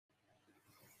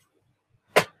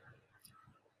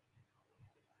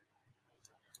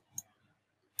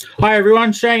Hi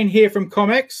everyone, Shane here from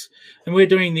Comex, and we're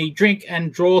doing the drink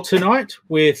and draw tonight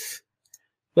with,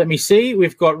 let me see,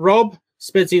 we've got Rob,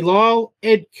 Spedsy Lyle,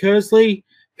 Ed Kersley,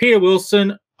 Peter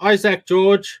Wilson, Isaac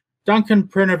George, Duncan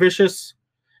Prenovicius,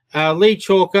 Lee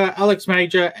Chalker, Alex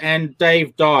Major, and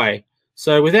Dave Dye.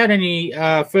 So without any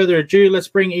further ado, let's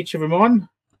bring each of them on.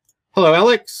 Hello,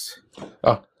 Alex.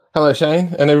 Oh, hello,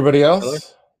 Shane, and everybody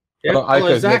else. Hello,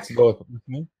 hello Zach.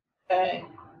 Hey.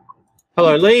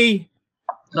 Hello, Lee.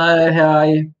 Hello, how are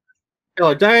you?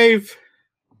 Hello, Dave.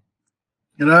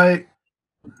 G'day.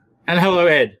 And hello,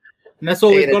 Ed. And that's all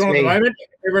Hey, we've got that's on me. at the moment.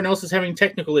 Everyone else is having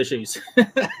technical issues.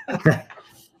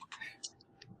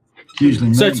 Usually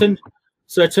me.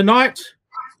 So tonight,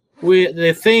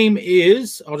 the theme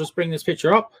is, I'll just bring this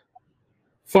picture up,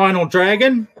 Final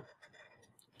Dragon.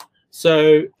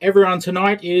 So everyone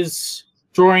tonight is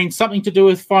drawing something to do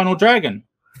with Final Dragon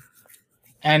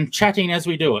and chatting as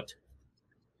we do it.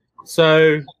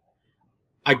 So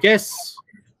I guess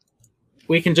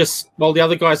we can just, while the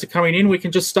other guys are coming in, we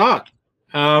can just start.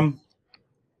 Oh,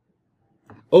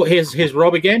 here's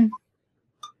Rob again.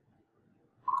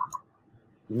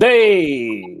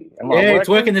 Hey, Yeah, it's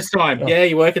working this time. Yeah,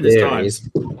 you're working this time.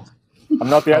 I'm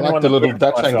not the I only like one. the that little works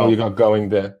Dutch myself. angle you got going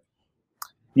there.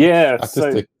 Yeah, so,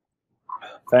 Artistic.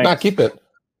 thanks. No, keep it.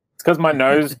 It's because my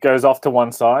nose goes off to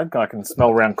one side. I can smell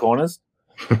around corners.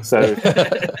 So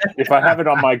if I have it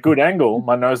on my good angle,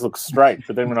 my nose looks straight.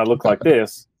 But then when I look like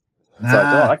this, it's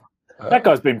like, oh, that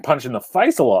guy's been punched in the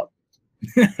face a lot.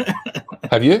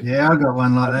 Have you? Yeah, I got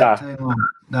one like that Nah. too.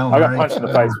 Don't I worry. got punched in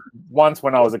the face once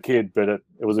when I was a kid, but it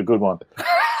was a good one.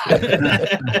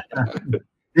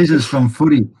 This is from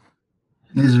footy.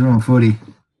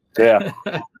 Yeah.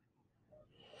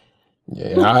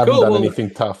 Yeah, I haven't Cool, done well- anything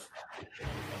tough.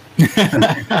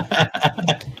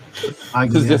 I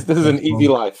This is an easy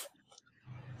life.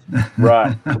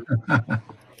 Right.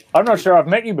 I'm not sure I've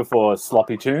met you before,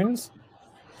 Sloppy Tunes.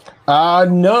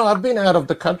 No, I've been out of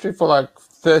the country for like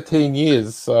 13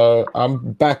 years, so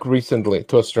I'm back recently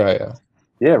to Australia.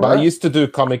 Yeah, But I right. used to do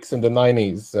comics in the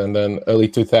 90s and then early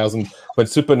 2000s when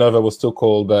Supernova was still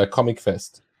called Comic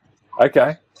Fest.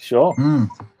 Okay, sure. Mm.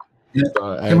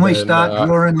 So, Can and we then, start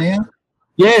drawing now?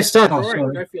 Yeah, start Oh, drawing.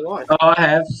 sorry. Go for your life. Oh, I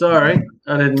have. Sorry,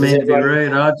 I didn't Does mean to be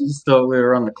everyone- rude. I just thought we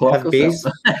were on the clock. Have Or beers?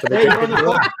 something. Yeah, you're on the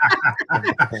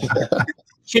clock.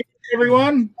 Cheers,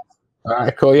 everyone. All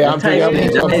right, cool. Yeah, I'm It takes drinking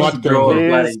me some days to vodka. draw a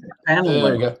Cheers. bloody panel. There we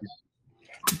like. go.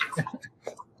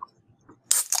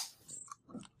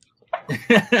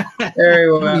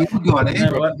 Very What well. have you got, You know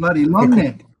Ed? what? Bloody long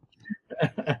neck.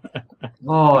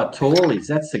 Oh, Tallies,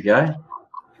 that's the go.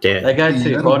 They Yeah. go Yeah,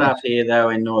 too that'll hot be- up here though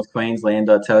in North Queensland.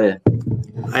 I tell you.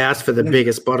 I asked for the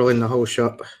biggest bottle in the whole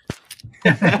shop.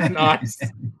 Nice.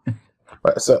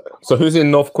 Right, so who's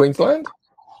in North Queensland?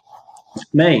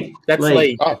 Me, That's Lee.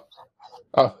 Lee.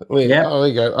 Oh, Lee. Yeah. Oh, there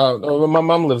you go. Oh, my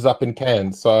mum lives up in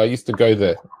Cairns, so I used to go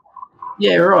there.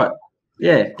 Yeah, right.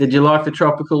 Yeah. Did you like the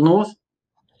tropical north?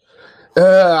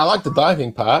 I like the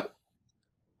diving part.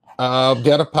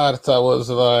 The other part, I was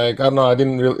like, I don't know, I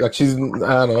didn't really like. I don't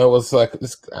know. It was like,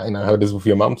 I know how it is with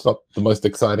your mum. It's not the most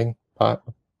exciting part.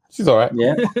 She's all right.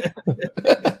 Yeah.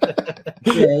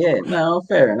 yeah. No,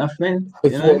 fair enough, man.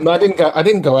 You know? No, I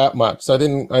didn't go out much. So I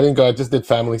didn't go. I just did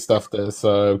family stuff there.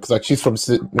 So because like she's from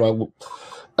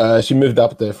she moved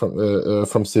up there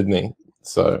from Sydney.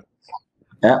 So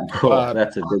Yeah,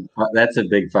 that's a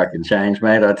big fucking change,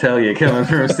 mate. I tell you, coming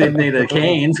from Sydney to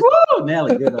Cairns, woo,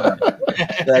 Nelly, good on you.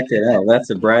 Fucking hell, that's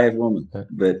a brave woman.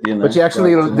 But you know, but she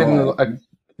actually like didn't. tomorrow-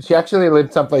 She actually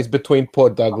lived someplace between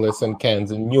Port Douglas and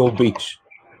Cairns in Newell Beach.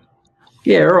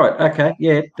 Yeah, right. Okay.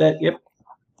 Yeah. Yep.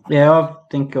 Yeah, I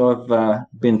think I've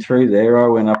been through there. I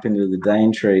went up into the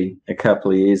Daintree a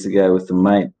couple of years ago with a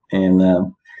mate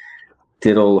and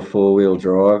did all the 4-wheel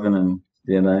driving and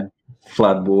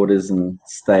floodwaters and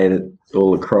stayed at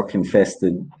all the croc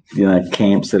infested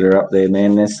camps that are up there.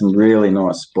 Man, there's some really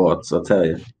nice spots. I'll tell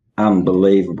you,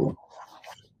 unbelievable.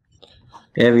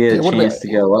 If you get a Yeah, what chance about-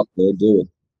 to go up there, do it.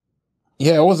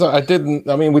 Yeah, I didn't.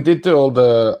 I mean, we did do all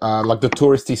the like the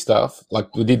touristy stuff. Like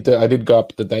I did go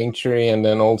up the Daintree, and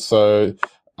then also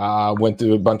went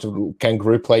to a bunch of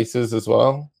kangaroo places as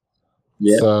well.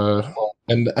 Yeah. So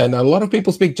and a lot of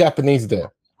people speak Japanese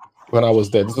there. When I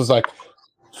was there, this was like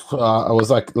I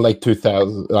was like late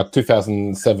 2000, like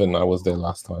 2007. I was there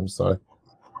last time. So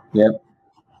Yep.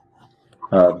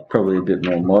 Probably a bit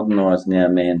more modernised now,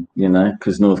 man,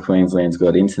 because North Queensland's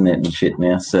got internet and shit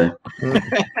now, so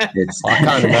it's I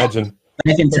can't imagine.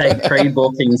 they can take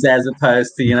pre-bookings as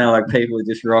opposed to, like people who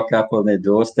just rock up on their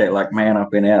doorstep, like, man, I've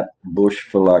been out bush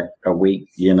for like a week,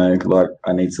 like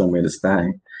I need somewhere to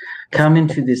stay. Come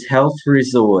into this health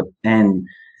resort and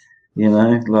You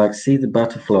know, like see the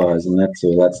butterflies and that's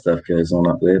all that stuff goes on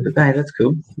up there. But hey, that's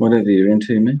cool. Whatever you're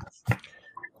into, man.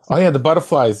 Oh yeah, the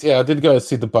butterflies. Yeah, I did go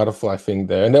see the butterfly thing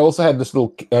there, and they also had this little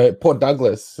Port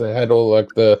Douglas. They had all like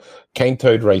the cane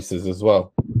toad races as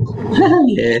well.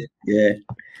 yeah.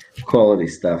 Quality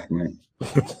stuff, mate.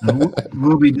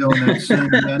 We'll be doing that soon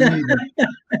down here.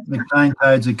 The cane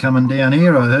toads are coming down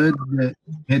here, I heard. They're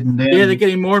heading down. Yeah, they're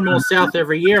getting more and more south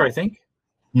every year, I think.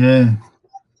 Yeah.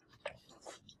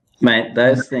 Mate,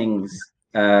 those things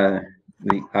are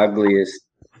the ugliest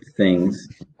things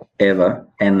ever,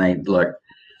 and they like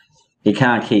you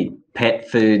can't keep pet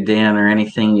food down or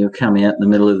anything. You'll come out in the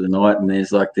middle of the night and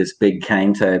there's like this big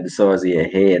cane toad the size of your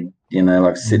head, you know,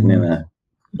 like sitting in a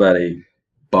bloody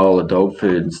bowl of dog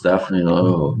food and stuff. And you're like,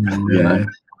 oh, you know.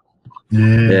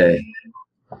 Yeah.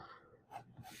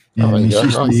 Oh, my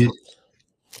yeah,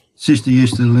 sister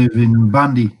used to live in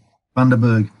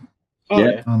Bundaberg, Oh,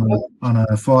 Yeah. on a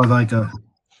 5-acre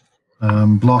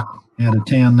block out of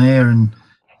town there, and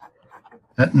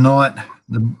at night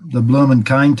the blooming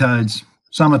cane toads.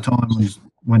 Summertime was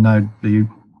when they'd be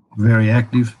very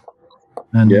active,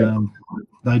 and Yeah.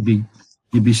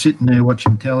 you'd be sitting there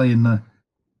watching telly, and the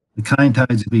cane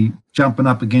toads would be jumping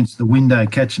up against the window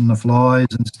catching the flies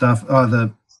and stuff. Oh,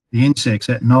 the insects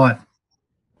at night.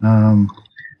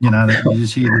 You know, you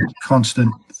just hear the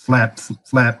constant flap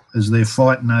as they're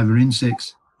fighting over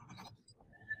insects.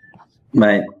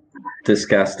 Mate,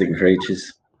 disgusting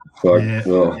creatures. Like, Yeah.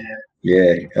 well,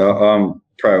 yeah, I'm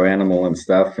pro animal and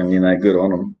stuff, and you know, good on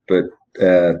them. But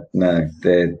no,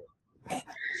 they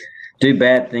do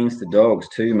bad things to dogs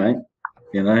too, mate.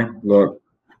 You know, like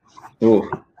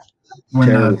When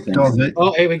Terrible the things. dog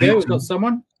Oh, here we go. We've got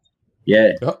someone.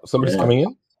 yeah, Oh, somebody's Yeah. coming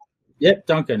in. Yep,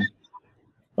 Duncan.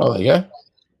 Oh, there you go.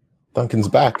 Duncan's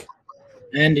back.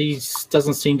 And he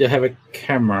doesn't seem to have a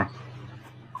camera.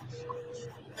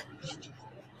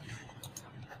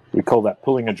 We call that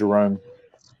pulling a Jerome.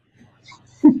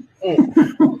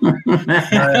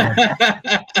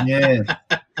 yeah.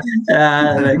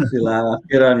 that makes me laugh.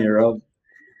 Good on you, Rob.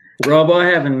 Rob, I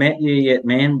haven't met you yet,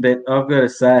 man, but I've got to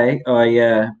say,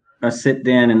 I sit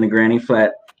down in the granny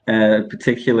flat,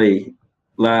 particularly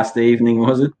last evening,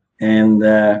 was it? And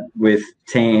with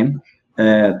Tam,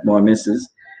 my missus,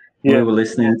 we Yeah. were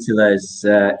listening to those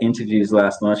interviews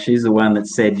last night. She's the one that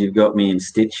said you've got me in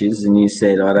stitches, and you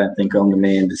said I don't think I'm the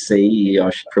man to see. I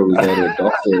should probably go to a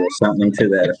doctor or something to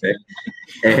that effect.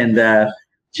 And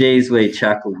geez, we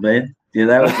chuckled, man. Yeah,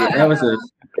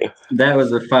 that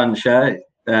was a fun show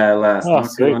last Oh,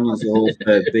 night. sweet. Good on you all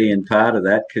for being part of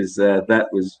that, because that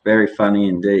was very funny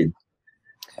indeed.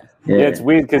 Yeah, it's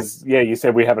weird because you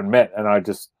said we haven't met, and I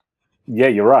just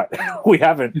you're right, we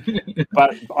haven't.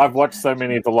 But I've watched so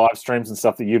many of the live streams and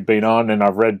stuff that you've been on, and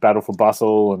I've read Battle for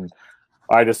Bustle, and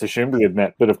I just assumed we had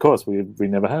met, but of course we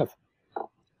never have.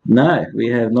 No, we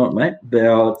have not, mate.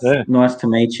 But it's nice to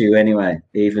meet you anyway,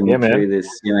 even Yeah, man. through this,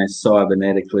 you know,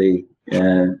 cybernetically,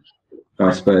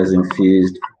 I suppose,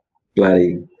 infused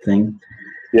bloody thing.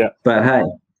 Yeah. But hey,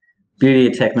 beauty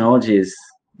of technology is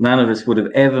none of us would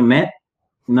have ever met.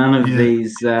 None of Yeah.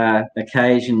 these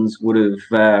occasions would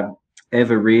have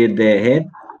ever reared their head.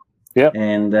 Yep.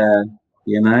 And,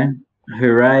 you know,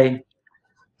 hooray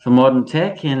for modern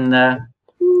tech, and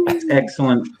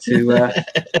excellent to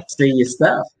see your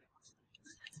stuff.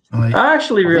 I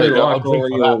actually really I'll like drink all of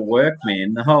for your that. work,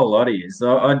 man. The whole lot of you.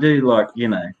 So I do like, you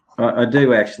know, I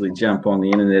do actually jump on the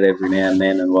internet every now and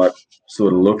then and like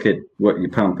sort of look at what you're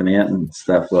pumping out and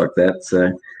stuff like that.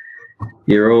 So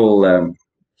you're all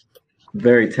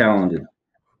very talented.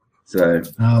 So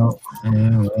Oh,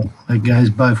 yeah, well, it goes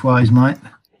both ways, mate.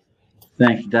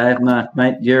 thank you, Dave. No,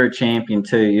 mate, you're a champion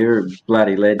too. You're a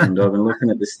bloody legend. I've been looking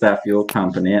at the stuff you're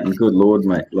pumping out, and good Lord,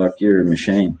 mate, like you're a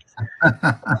machine.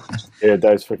 Yeah,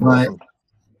 Dave's freaking Right. awesome.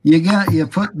 You're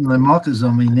putting the mockers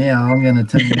on me now. I'm going to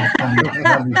turn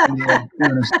that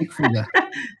doing a stick figure.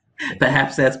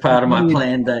 Perhaps that's part of my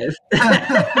plan, Dave.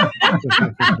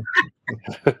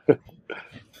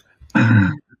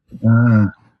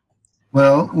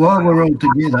 Well, while we're all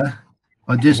together,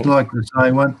 I'd just like to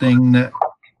say one thing that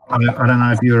I don't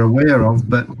know if you're aware of,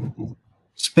 but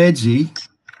Spedsy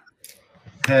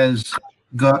has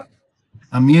got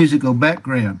a musical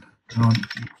background.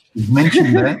 You've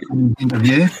mentioned that in the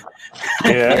interview.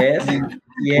 Yeah. Yes. You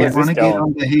Yes. want to this get going?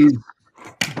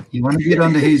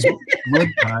 onto his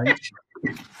webpage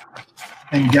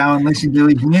and go and listen to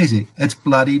his music. It's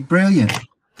bloody brilliant.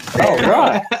 Oh,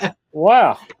 right.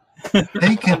 Wow.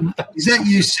 He can. Is that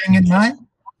you singing, mate?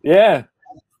 Yeah.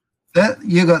 That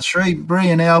you got 3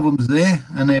 brilliant albums there,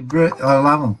 and I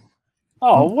love them.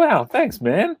 Oh, wow. Thanks,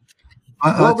 man.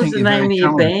 What was the name of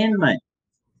your band, mate?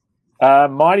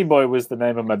 Mighty Boy was the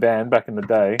name of my band back in the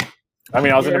day. I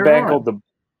mean, I was in a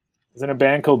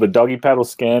band called the Doggy Paddle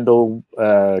Scandal,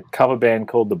 cover band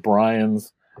called the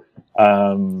Bryans,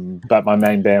 but my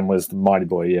main band was the Mighty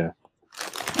Boy. Yeah.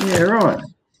 Yeah, right.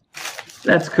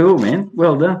 That's cool, man.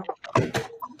 Well done.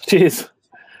 Cheers.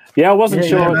 Yeah, I wasn't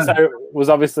sure. Yeah. So it was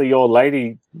obviously your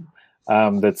lady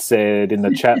that said in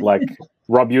the chat, like,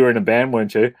 Rob, you were in a band,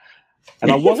 weren't you?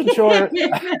 And I wasn't sure.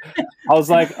 I was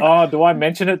like, oh, do I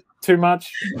mention it too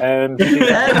much? And she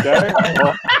let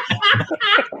go?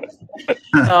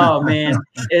 Oh man,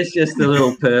 it's just a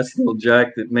little personal joke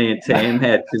that me and Tam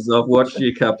had, because I've watched you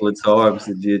a couple of times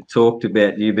and you talked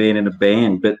about you being in a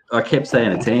band, but I kept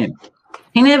saying to Tam,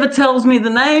 he never tells me the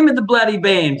name of the bloody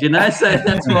band, you know. So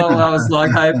that's why I was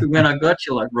like hoping when I got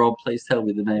you, like, Rob, please tell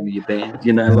me the name of your band,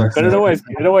 you know. Like, But it always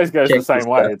goes Check the same this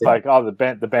way. stuff It's out. like, oh,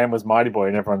 the band was Mighty Boy,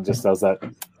 and everyone just does that.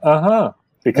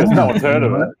 Because no one's heard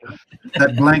of it.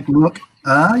 That blank look.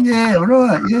 Ah, yeah,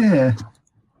 right, yeah.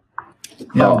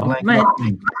 Yeah, Oh, blank man. look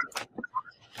thing.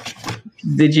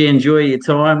 did you enjoy your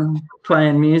time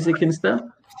playing music and stuff?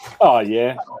 Oh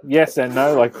yeah, yes and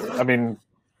no. Like, I mean,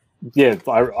 yeah,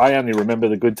 I only remember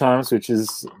the good times, which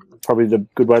is probably the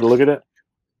good way to look at it.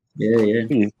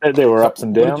 Yeah. There were ups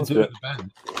and What downs, did you do but in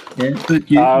the band? Yeah.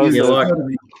 But you, was You like, gotta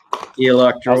be- you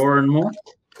like drawing more?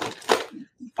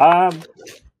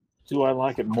 do I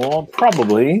like it more?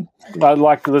 Probably. I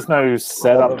like. There's no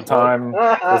setup time.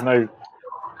 There's no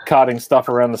carting stuff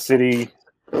around the city.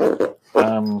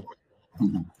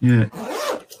 yeah.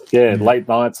 Yeah, late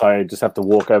nights I just have to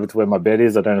walk over to where my bed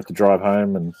is. I don't have to drive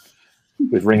home and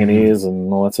with ringing ears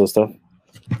and all that sort of stuff.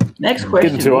 Next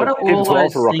question. too What old- are getting all too old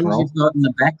those for rock and things roll. you've got in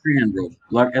the background, Rob?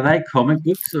 Like, are they comic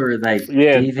books or are they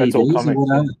Yeah, DVDs that's all or comics. what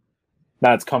are Yeah. they?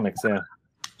 No, it's comics. Yeah,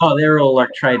 Oh, they're all like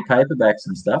trade paperbacks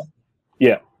and stuff.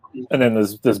 yeah. And then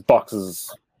there's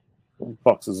boxes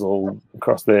all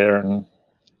across there and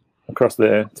across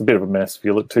there. It's a bit of a mess if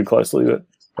you look too closely, but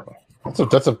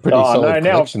That's a pretty Oh, solid no,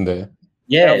 now- collection there.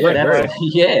 Yeah, Yeah, that's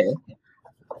yeah.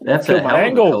 That's Kill a my hell of a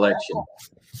angle. collection.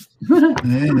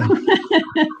 Yeah.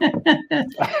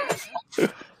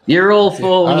 You're all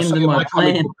falling So into my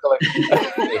comic plan. book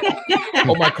collection.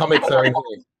 All my comics are in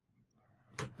here.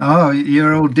 Oh,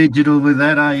 you're all digital with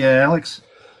that, are you, Alex?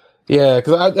 Yeah,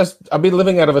 because I've been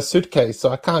living out of a suitcase, so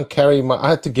I can't carry my.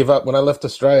 I had to give up when I left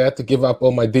Australia. I had to give up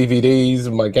all my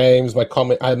DVDs, my games, my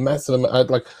comic. I had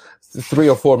like 3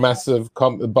 or 4 massive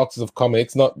boxes of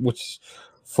comics, not which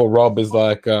for Rob is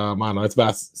like I don't know, it's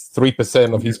about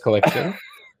 3% of his collection,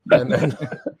 and then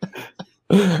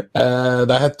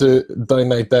and I had to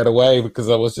donate that away because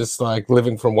I was just like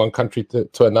living from one country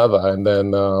to another, and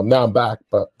then now I'm back.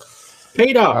 But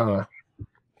Peter. I don't know.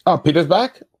 Oh, Peter's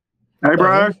back. Hey,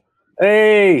 bro.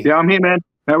 hey, Yeah, I'm here, man.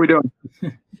 How we doing?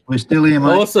 We're still here, mate.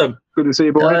 Awesome. Good to see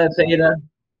you, boy. Hello, Peter.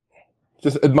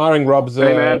 Just admiring Rob's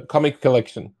Hey, man. comic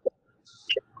collection.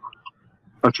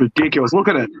 That's ridiculous. Look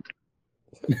at it.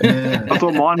 Yeah. I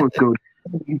thought mine was good.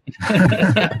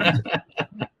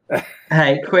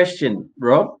 Hey, question,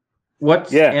 Rob.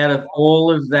 What's Yeah. out of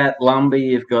all of that lumber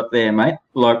you've got there, mate?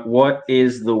 Like, what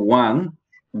is the one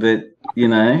that, you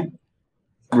know,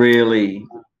 really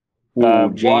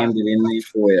jammed it in there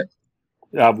for you?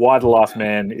 Why the Last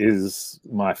Man is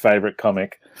my favorite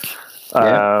comic.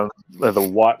 Yeah. The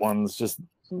white one's just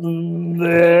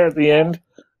there at the end,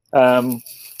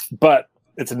 but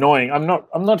it's annoying. I'm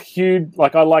not huge.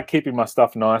 Like, I like keeping my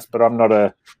stuff nice, but I'm not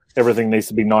a everything needs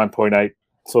to be 9.8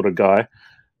 sort of guy.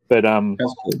 But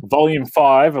That's cool. volume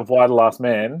 5 of Why the Last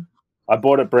Man, I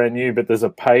bought it brand new, but there's a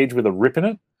page with a rip in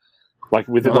it, like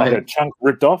with like a chunk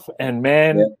ripped off, and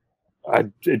man.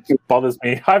 It bothers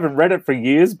me. I haven't read it for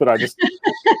years, but I just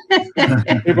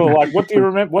people are like, "What do you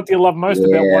remember? What do you love most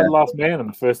about Why the Last Man?" And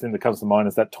the first thing that comes to mind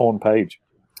is that torn page.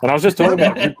 And I was just talking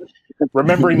about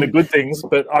remembering the good things,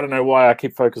 but I don't know why I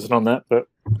keep focusing on that. But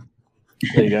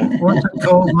there you go. What's it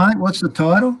called, mate? What's the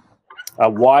title?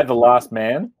 Why the Last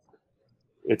Man?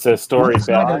 It's a story What's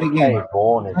about. that again?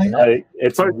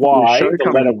 It's Supposed to be a why show the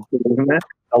coming letter. up, isn't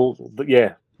there?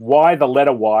 Yeah, why the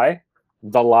letter Y,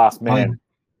 the Last Man.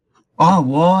 Oh,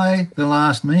 Why the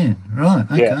Last Man? Right.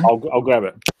 Okay. Yeah, I'll grab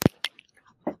it.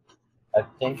 I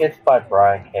think it's by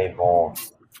Brian K. Vaughan.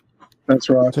 That's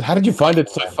right. So how did you find it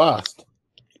so fast?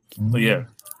 Yeah.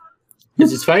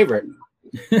 It's his favorite.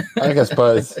 I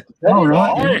suppose. All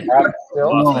right.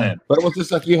 Still, But it was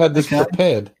just like you had this Okay.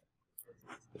 prepared.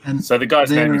 And So the guy's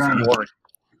There name is are- Warren,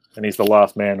 and he's the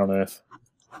last man on Earth.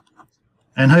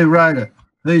 and who wrote it?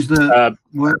 Who's the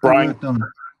worker Brian- worked on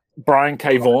it? Brian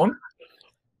K. Vaughan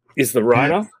is the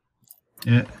writer,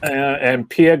 Yeah. and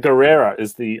Pierre Guerrera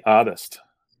is the artist.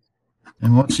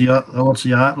 And what's the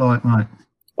art like, mate?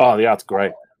 Oh, the art's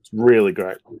great. It's really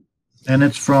great. And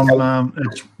it's from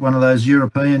it's one of those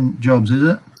European jobs, is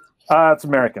it? It's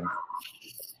American.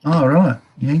 Oh, right.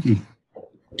 Yankee.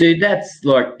 Dude, that's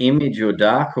like Image or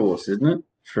Dark Horse, isn't it?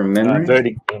 From memory.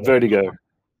 Vertigo.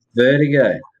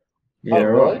 Vertigo. Yeah, Oh,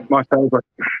 really? right. My favourite.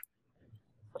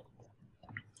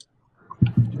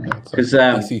 Because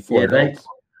DC4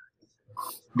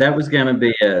 that was going to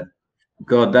be a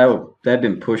God. They've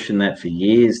been pushing that for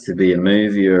years to be a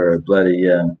movie or a bloody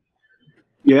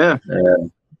Yeah.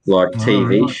 like Oh,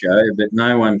 TV right. show, but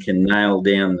no one can nail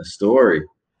down the story.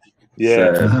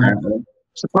 Yeah. So, apparently.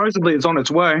 Supposedly it's on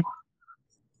its way.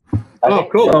 Oh,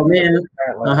 cool. Oh man,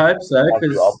 I hope so. That's the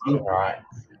Because option, right?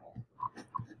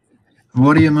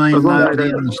 What do you mean, As long as nailed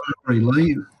they down the story,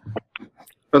 Lee?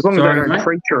 As long as Sorry, they don't mate?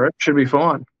 feature it, should be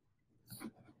fine.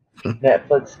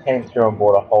 Netflix came through and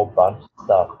bought a whole bunch of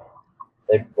stuff.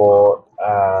 They bought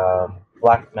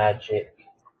Black Magic.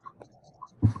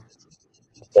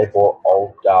 They bought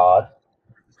Old Guard.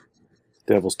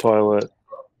 Devil's Toilet.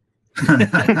 We can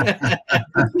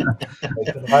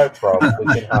hope, Rob. We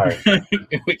can hope.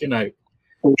 We can hope.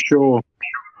 For sure.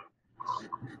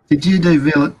 Did you do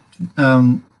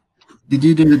Did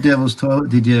you do the Devil's Toilet?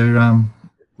 Did you,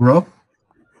 Rob?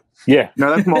 Yeah.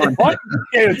 No, that's mine. What?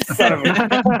 You son of a... You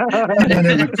don't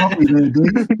have a copy there, do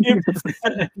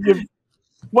you?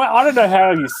 Well, I don't know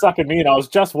how you suckered me in. I was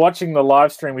just watching the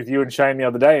live stream with you and Shane the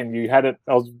other day, and you had it.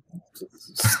 I was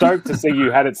stoked to see you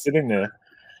had it sitting there.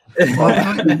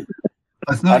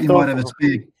 I thought you might have a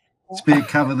spare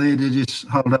cover there to just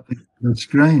hold up the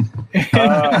screen.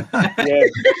 Yeah.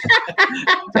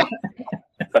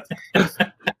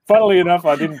 Funnily enough,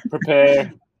 I didn't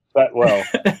prepare that well.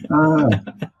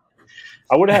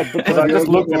 I would have had, because I just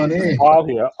looked at the file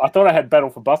here. I thought I had Battle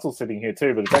for Bustle sitting here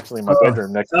too, but it's actually in my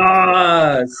bedroom next to me.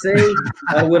 Ah, see,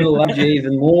 I would have loved you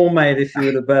even more, mate, if you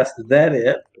would have busted that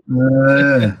out.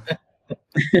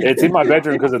 It's in my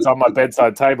bedroom because it's on my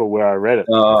bedside table where I read it.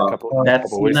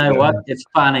 That's, you know what? It's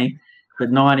funny,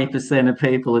 but 90% of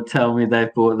people that tell me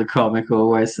they've bought the comic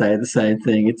always say the same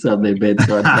thing. It's on their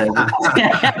bedside table.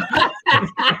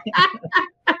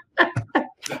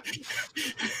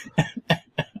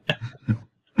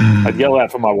 I'd yell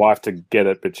out for my wife to get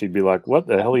it, but she'd be like, "What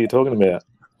the hell are you talking about?"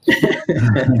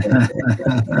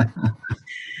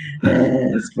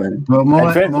 It's funny.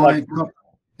 Well,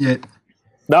 yeah.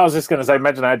 No, I was just going to say,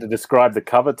 imagine I had to describe the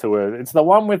cover to her. It's the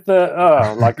one with the,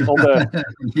 like all the,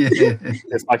 yeah.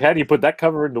 It's like, how do you put that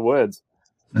cover into words?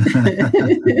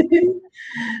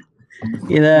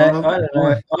 You know,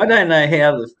 I don't know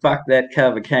how the fuck that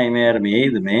cover came out of me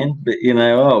either, man. But, you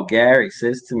know, Gary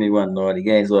says to me one night, he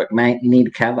goes like, "Mate, you need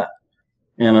a cover."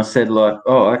 And I said like,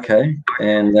 "Oh, okay."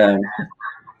 And I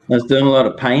was doing a lot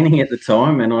of painting at the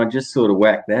time, and I just sort of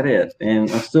whacked that out.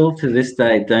 And I still, to this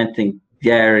day, don't think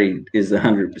Gary is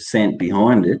 100%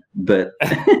 behind it. But,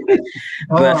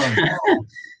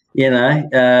 you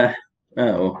know,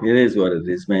 it is what it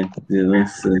is, man. Yeah,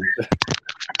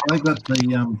 I got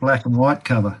the black and white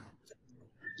cover.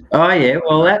 Oh, yeah.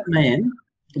 Well,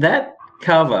 that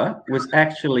cover was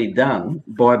actually done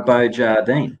by Beau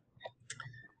Jardine.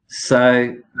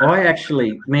 So I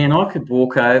actually, man, I could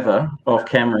walk over off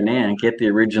camera now and get the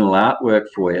original artwork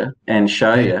for you and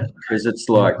show you, because it's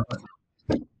like,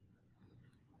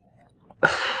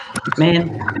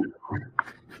 man,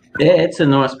 yeah, it's a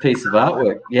nice piece of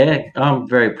artwork. Yeah, I'm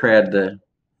very proud to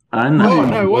own that. Oh,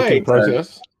 no way.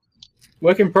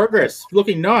 Work in progress.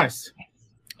 Looking nice.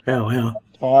 Oh, wow.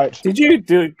 All right. Did you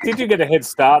get a head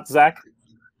start, Zach?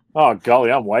 Oh,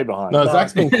 golly, I'm way behind. No,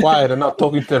 Zach's been quiet and not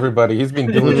talking to everybody. He's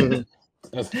been doing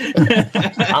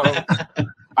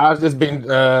I've just been,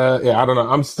 I don't know.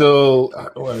 I'm still,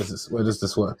 where is this? Where does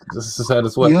this work? This is how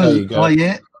this works. There you go. Oh,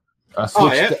 yeah. I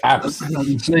switched to apps. I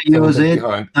can see yours, Ed.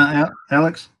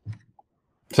 Alex?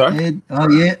 Sorry? Ed? Oh,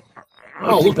 yeah.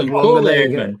 Oh, looking cool there,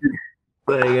 man.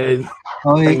 There you go.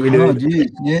 Oh, yeah. Oh,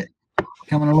 geez. Yeah.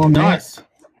 Coming along nice.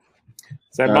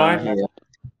 So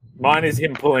mine is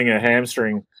him pulling a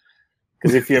hamstring.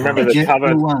 Because if you remember the cover,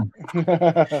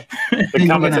 the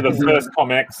cover to the first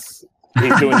Comex,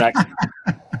 he's doing that.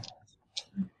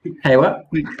 Hey, what?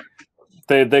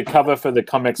 The cover for the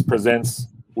Comex Presents,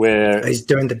 where He's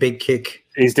doing the big kick.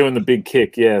 he's doing the big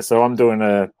kick. Yeah, so I'm doing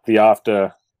the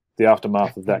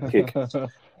aftermath of that kick,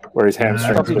 where his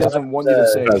hamstring. He doesn't want you to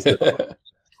see.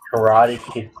 Karate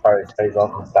Kid pose, so he's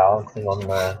often balancing on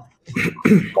the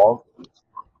log.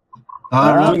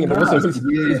 Yeah,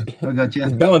 I got you.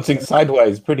 He's balancing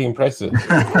sideways, pretty impressive.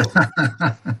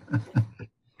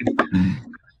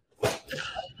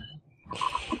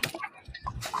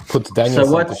 Puts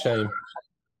Daniel to shame.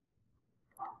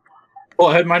 Oh,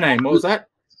 I heard my name. What was that?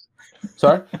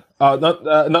 Sorry,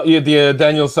 not you, the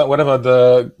Daniel, whatever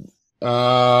the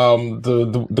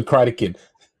Karate Kid.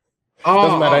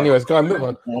 Doesn't matter. Anyways, go on, move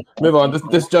on. Move on.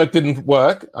 This joke didn't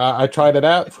work. I tried it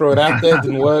out, threw it out there,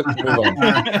 didn't work. Move on.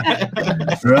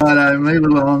 Righto, move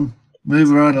along. Move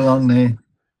right along there.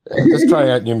 Just trying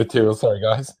out new material. Sorry,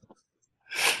 guys.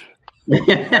 I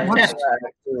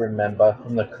actually remember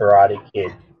from the Karate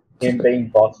Kid him being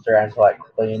bossed around to like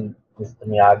clean Mr.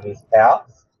 Miyagi's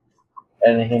house,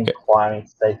 and him climbing to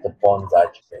save the bonsai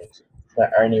tree. It's my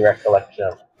only recollection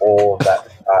of all of that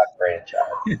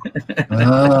franchise.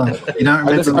 You don't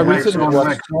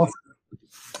remember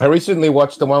I recently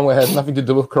watched the one where it had nothing to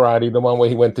do with karate, the one where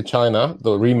he went to China,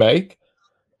 the remake.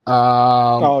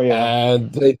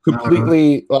 And they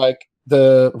completely, like,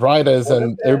 the writers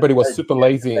and everybody was super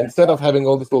lazy. Instead of having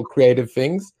all these little creative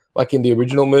things, like in the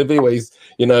original movie where he's,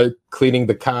 cleaning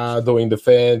the car, doing the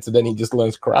fence, and then he just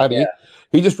learns karate.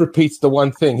 He just repeats the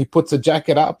one thing. He puts a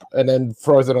jacket up and then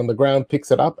throws it on the ground,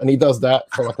 picks it up, and he does that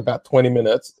for like about 20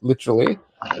 minutes, literally.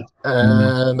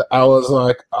 And I was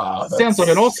like, sounds like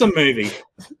an awesome movie.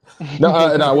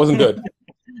 No, it wasn't good.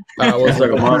 It was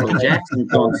like a Michael Jackson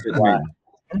concert.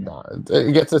 No,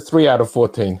 it gets a 3 out of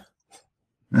 14.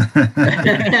 3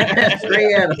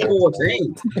 out of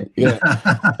 14.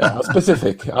 Yeah,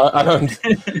 specific. I don't.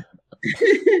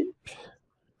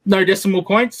 No decimal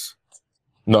points.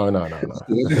 No. No.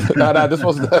 This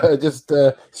was just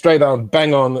straight on,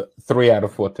 bang on 3 out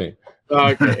of 14.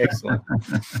 Okay, excellent.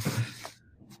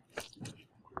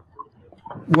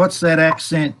 What's that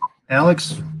accent,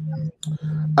 Alex?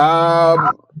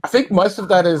 I think most of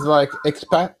that is like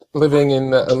expat living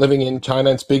in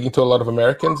China and speaking to a lot of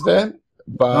Americans there.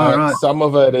 But some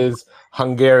of it is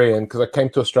Hungarian because I came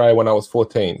to Australia when I was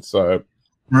 14. So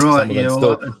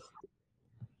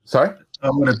Sorry? I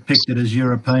would have picked it as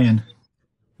European.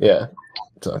 Yeah,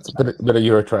 so it's a bit of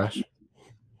Eurotrash.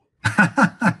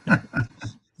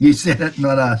 You said it,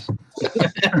 not us.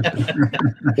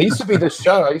 It used to be the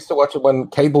show. I used to watch it when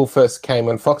cable first came,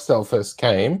 when Foxtel first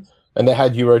came, and they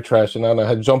had Eurotrash, and I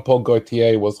had Jean-Paul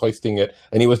Gaultier was hosting it,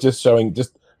 and he was just showing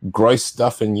just gross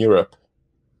stuff in Europe.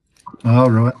 Oh,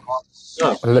 right.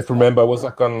 I don't remember. It was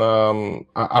like on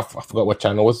I forgot what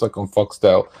channel. It was like on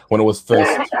Foxtel when it was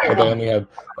first. But they only had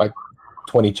like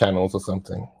 20 channels or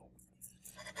something.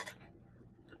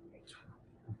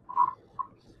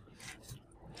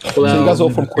 Well, so you guys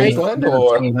all from Queensland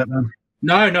or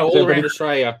no, all around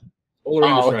Australia. All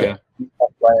around Australia. Okay.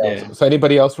 Yeah. So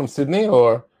anybody else from Sydney,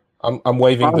 or I'm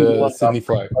waving the Sydney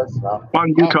flag.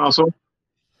 I'm Newcastle.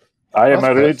 I am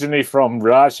originally from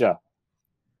Russia.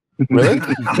 Really?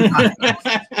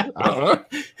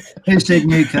 Who said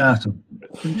Newcastle?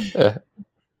 Yeah.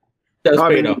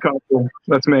 I'm in Newcastle.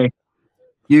 That's me.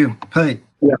 You, Pete?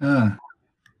 Yeah.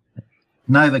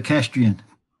 Nova Castrian.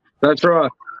 That's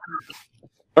right.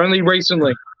 Only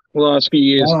recently, the last few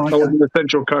years. Oh, okay. I was in the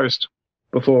Central Coast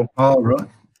before. Oh, right.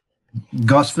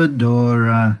 Gosford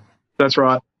or... That's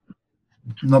right.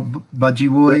 Not Budgie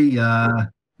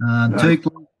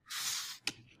Tukla.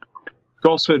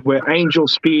 Gosford, where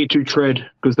angels fear to tread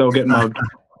because they'll get mugged.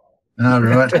 All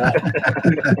right.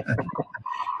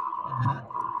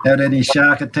 Had any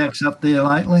shark attacks up there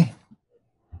lately?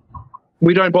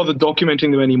 We don't bother documenting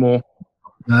them anymore.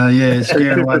 Yeah,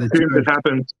 scaring away the truth. It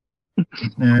happens.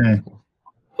 Yeah.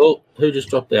 Oh, who just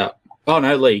dropped out? Oh,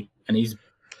 no, Lee. And he's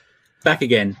back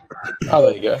again. Oh,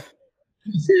 there you go.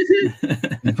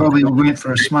 He probably went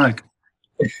for a smoke.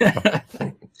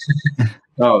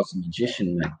 Oh, it's a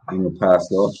magician, mate, in the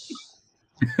past life.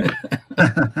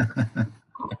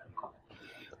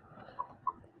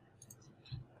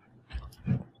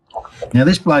 Now,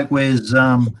 this bloke wears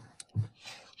the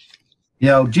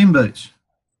old gym boots.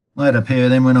 I had a pair of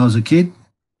them when I was a kid.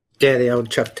 Yeah, the old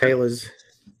Chuck Taylors.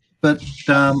 But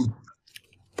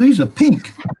these are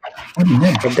pink. What do you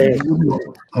know?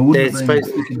 They're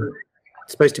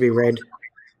supposed to be red.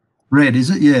 Red, is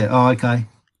it? Yeah. Oh, okay.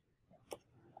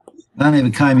 They never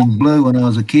came in blue when I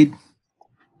was a kid.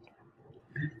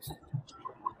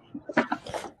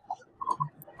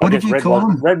 What did you call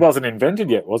them? Red wasn't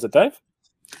invented yet, was it, Dave?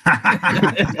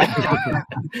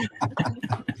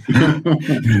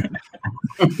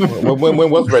 when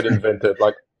was red invented?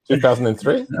 Like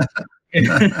 2003?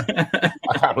 I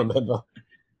can't remember.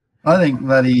 I think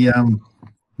bloody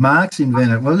Marx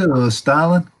invented it, was it? Or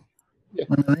Stalin? Yeah.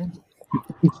 One of them?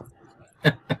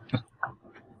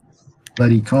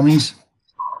 Bloody commies.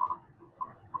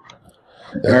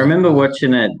 I remember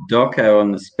watching a doco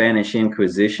on the Spanish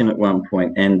Inquisition at one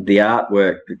point, and the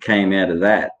artwork that came out of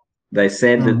that, they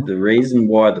said that the reason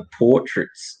why the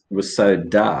portraits were so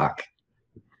dark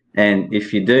And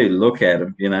if you do look at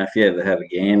them, if you ever have a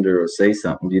gander or see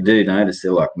something, you do notice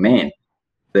they're like, man,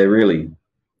 they're really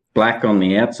black on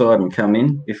the outside and come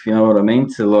in, if you know what I mean,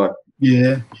 to like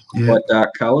quite dark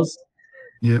colours.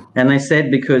 Yep. And they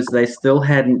said because they still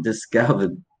hadn't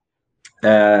discovered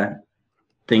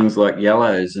things like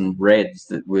yellows and reds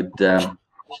that would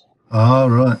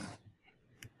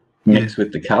mix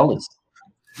with the colours.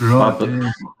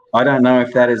 Right. I don't know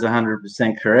if that is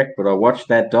 100% correct, but I watched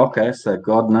that doco, so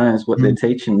God knows what they're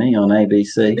teaching me on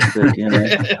ABC.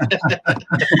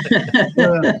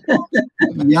 But,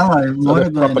 yellow might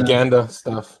have been propaganda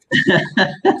stuff.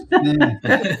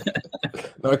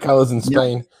 No colours in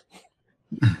Spain.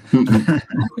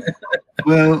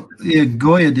 Well, yeah,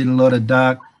 Goya did a lot of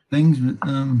dark things,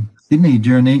 didn't he,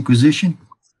 during the Inquisition?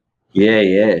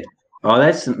 Yeah. Oh,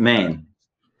 that's, man,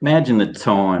 imagine the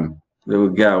time that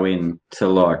would go into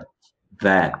like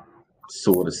that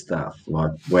sort of stuff.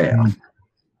 Like, wow.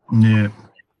 Yeah.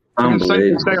 I'm safe to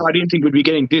Unbelievable. say I didn't think we'd be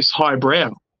getting this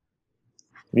highbrow.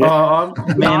 Oh,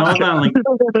 man, I've only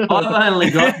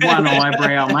got one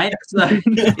eyebrow, mate. So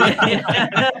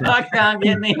I can't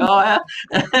get any higher.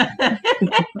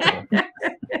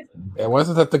 Yeah,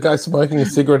 wasn't that the guy smoking a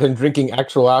cigarette and drinking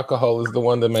actual alcohol is the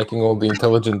one that's making all the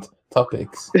intelligent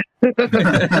topics?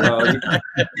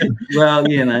 Well,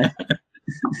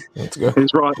 Let's go.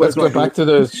 He's right. Let's go back to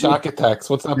those shark attacks.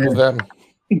 What's up with them?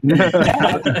 It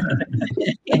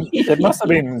must have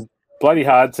been bloody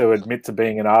hard to admit to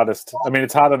being an artist. I mean,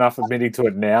 it's hard enough admitting to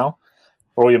it now.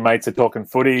 All your mates are talking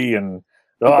footy and,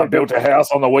 I built a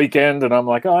house on the weekend, and I'm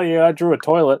like, oh, yeah, I drew a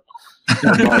toilet.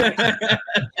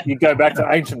 You go back to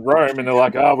ancient Rome, and they're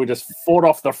like, oh, we just fought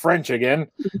off the French again.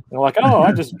 And they're like, oh,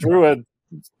 I just drew a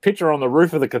picture on the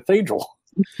roof of the cathedral.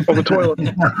 Of the toilet.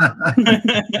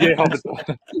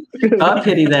 I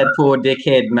pity that poor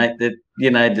dickhead, mate, that,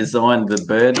 designed the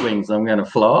bird wings I'm going to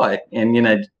fly. And,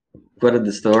 what did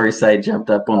the story say?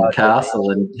 Jumped up on the castle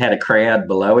and had a crowd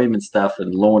below him and stuff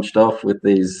and launched off with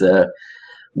these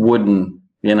wooden,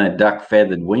 duck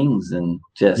feathered wings and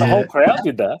just The whole crowd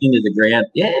did that. into the ground.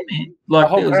 Yeah, man. Like,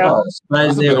 whole there was, crowd. I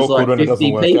suppose there was like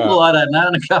 50 people. I don't know,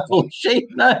 and a couple of sheep.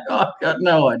 No, I've got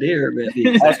no idea about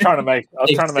this. I was trying to make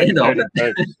a joke.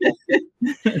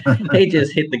 He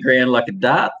just hit the ground like a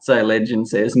dart, so legend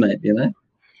says, mate, You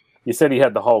said he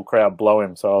had the whole crowd blow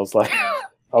him, so I was like,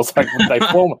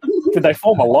 did they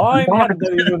form a line? How did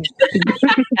they even...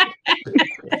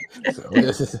 So,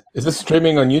 is this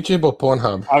streaming on YouTube or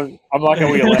Pornhub? I'm like,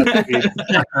 are we allowed to be? I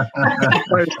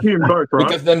assume both, right?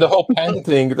 Because then the whole pan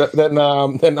thing, then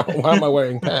why am I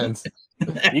wearing pants?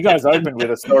 You guys opened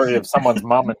with a story of someone's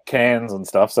mum and cans and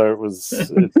stuff, so it was...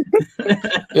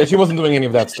 Yeah, she wasn't doing any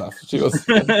of that stuff. She was...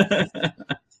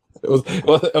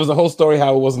 It was a whole story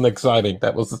how it wasn't exciting.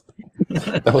 That was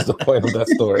the point of that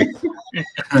story.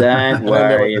 Don't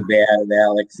worry about it,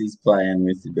 Alex. He's playing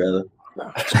with you, brother.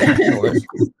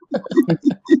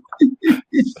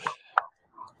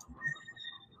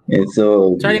 It's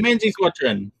all Tony Menzies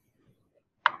watching.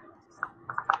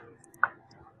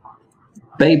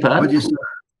 Beep, What'd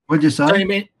you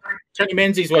say? Tony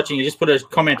Menzies watching. You just put a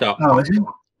comment up. Oh, is it?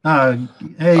 Oh,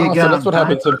 there you go. So that's what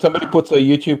happens. If somebody puts a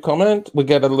YouTube comment, we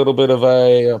get a little bit of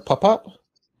a pop-up.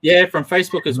 Yeah, from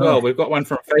Facebook as well. We've got one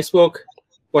from Facebook,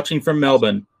 watching from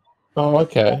Melbourne. Oh,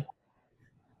 okay.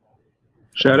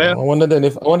 Shout out. I wonder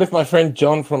if my friend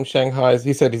John from Shanghai,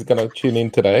 he said he's going to tune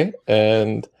in today,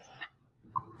 and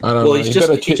I don't know.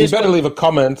 You better leave a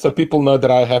comment so people know that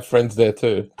I have friends there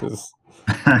too, because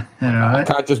I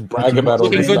can't just brag about all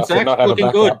this stuff and not have a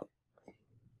backup. Good.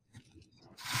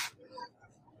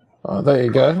 Oh, there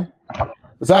you go.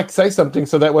 Zach, say something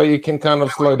so that way you can kind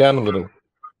of slow down a little.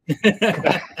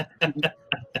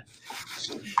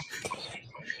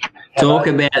 Talk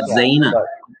about Xena.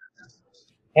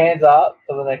 Hands up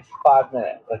for the next 5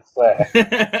 minutes, I swear.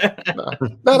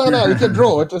 No. You can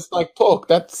draw. Just like talk.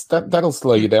 That'll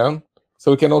slow you down,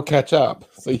 so we can all catch up.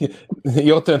 So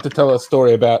your turn to tell a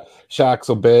story about sharks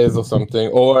or bears or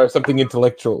something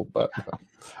intellectual. But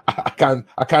I can't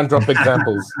drop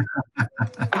examples.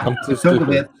 I'm too Talk stupid.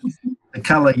 about the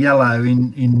colour yellow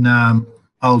in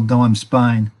old time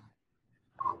Spain.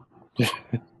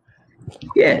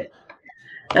 Yeah,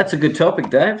 that's a good topic,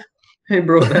 Dave. Who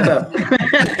brought that up?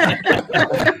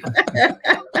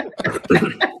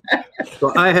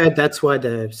 Well, I heard that's why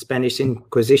the Spanish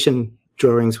Inquisition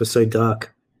drawings were so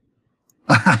dark.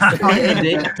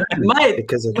 Yeah, mate,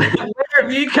 Because of where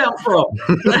have you come from?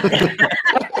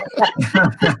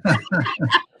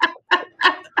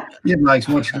 You blokes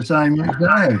watch the same as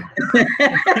Dave.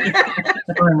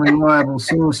 Same reliable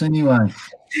source anyway.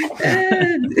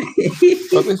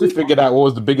 At least we figured out what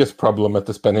was the biggest problem at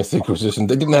the Spanish Inquisition.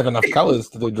 They didn't have enough colours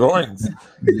to do drawings.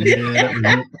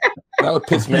 Yeah, That would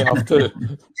piss me off too.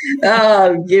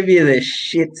 Oh, give you the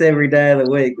shits every day of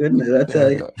the week, wouldn't it? I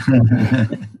tell you.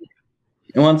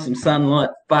 I want some sunlight.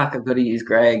 Fuck, I've got to use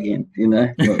grey again, you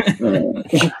know? Yeah,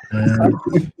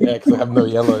 because I have no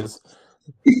yellows.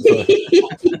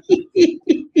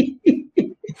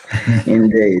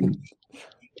 Indeed.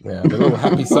 Yeah, the little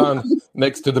happy sun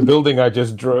next to the building I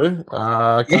just drew.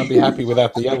 I can't be happy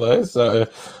without the yellows, so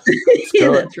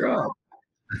screw it. That's right.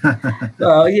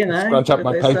 Well, you know, Scrunch up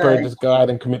my they paper say, and just go out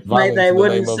and commit violence. mate, they in the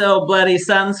wouldn't name of- sell bloody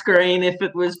sunscreen if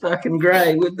it was fucking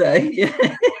grey, would they?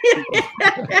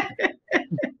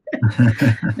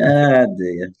 Ah,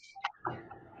 dear.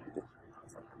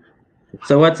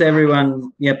 So what's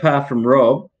everyone, yeah, apart from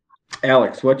Rob,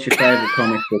 Alex, what's your favourite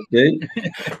comic book, dude?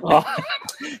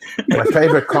 My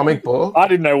favourite comic book. I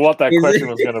didn't know what that Is question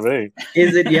it- was going to be.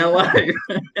 Is it yellow?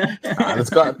 It's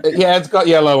got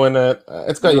yellow in it.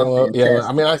 It's got yellow. Yeah, Fantastic.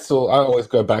 I mean, I always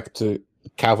go back to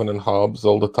Calvin and Hobbes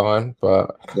all the time,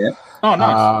 but Oh,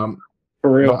 nice.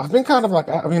 For real. but I've been kind of like,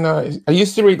 I mean, I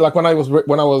used to read like when I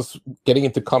was getting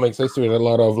into comics, I used to read a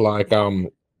lot of like a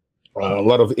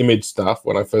lot of Image stuff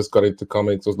when I first got into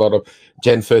comics. There was a lot of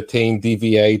Gen 13,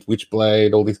 DV8,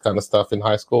 Witchblade, all these kind of stuff in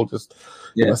high school, just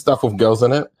you know, stuff with girls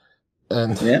in it.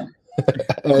 And Yeah.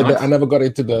 and Nice. I never got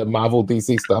into the Marvel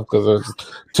DC stuff because there's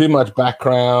too much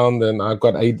background, and I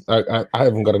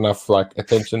haven't got enough like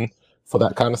attention for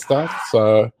that kind of stuff.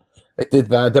 So I did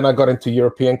that. Then I got into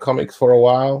European comics for a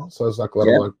while. So it's like a lot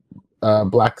of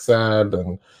like Black Sad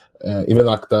and even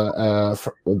like what's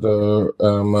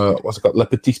it called, Le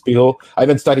Petit Spiel. I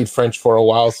even studied French for a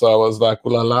while, so I was like, ooh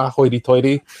la la,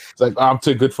 hoity-toity. It's like, I'm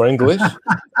too good for English.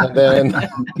 And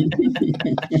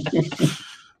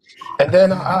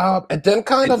then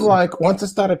kind of like once I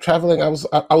started traveling, I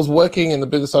was working in the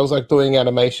business. I was like doing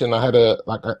animation. I had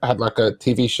like a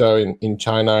TV show in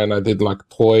China, and I did like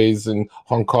toys in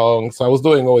Hong Kong. So I was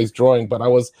doing always drawing, but I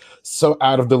was so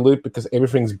out of the loop because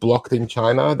everything's blocked in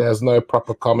China. There's no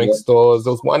proper comic stores.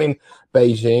 There was one in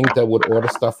Beijing that would order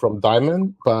stuff from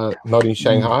Diamond, but not in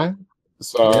Shanghai.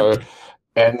 So.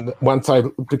 And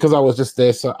because I was just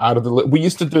there, so out of the, we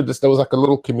used to do this. There was like a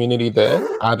little community there,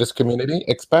 artist community,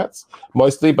 expats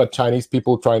mostly, but Chinese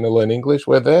people trying to learn English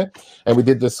were there. And we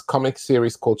did this comic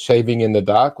series called Shaving in the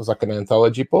Dark. It was like an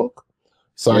anthology book.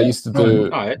 So I used to do,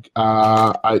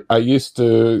 I used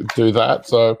to do that.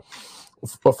 So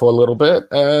for a little bit,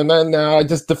 and then I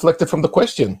just deflected from the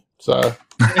question. So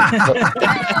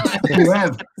You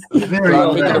have. Very I'm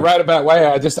well thinking the done. roundabout way.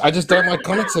 I just don't like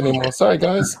comics anymore. Sorry,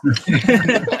 guys.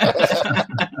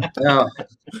 Oh,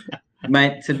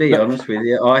 mate, to be honest with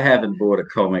you, I haven't bought a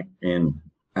comic in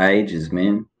ages,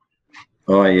 man.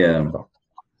 I'm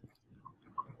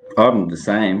the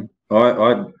same.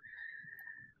 I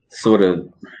sort of,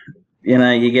 you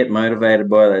know, you get motivated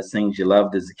by those things you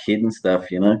loved as a kid and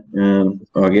stuff, you know,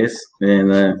 I guess.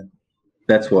 And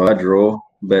that's why I draw.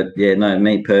 But yeah, no,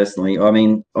 me personally, I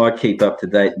mean, I keep up to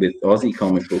date with Aussie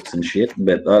comic books and shit,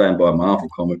 but I don't buy Marvel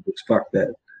comic books. Fuck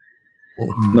that.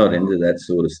 Not into that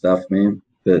sort of stuff, man.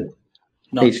 But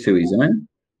each to his own.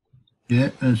 Yeah,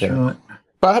 that's right.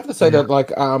 But I have to say that,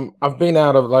 like, I've been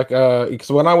out of like, because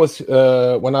when I was here,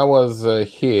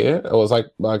 it was like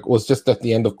it was just at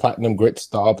the end of Platinum Grit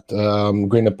stopped,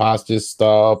 Greener Pastures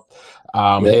stopped,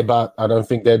 but I don't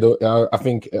think they do. I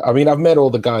mean, I've met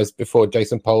all the guys before,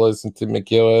 Jason Pollers and Tim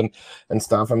McEwen and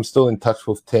stuff. I'm still in touch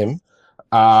with Tim.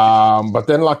 But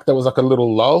then like there was like a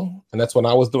little lull, and that's when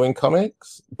I was doing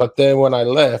comics. But then when I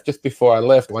left, just before I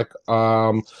left, like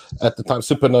at the time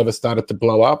Supernova started to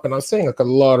blow up, and I was seeing like a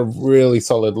lot of really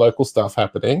solid local stuff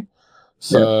happening.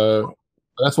 So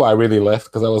that's why I really left,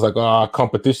 because I was like,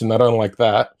 competition, I don't like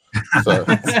that. So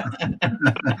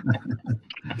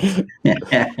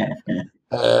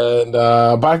and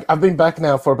but I've been back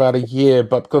now for about a year,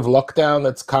 but because of lockdown,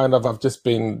 it's kind of I've just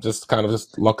been just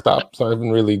locked up, so I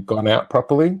haven't really gone out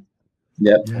properly.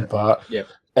 But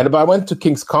I went to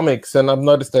King's Comics, and I've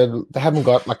noticed that they haven't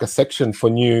got like a section for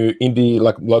new indie,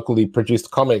 like locally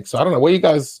produced comics. So I don't know, where you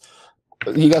guys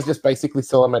just basically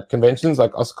sell them at conventions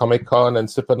like Oz Comic Con and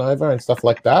Supernova and stuff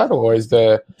like that, or is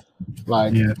there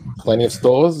like plenty of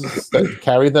stores that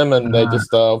carry them and they just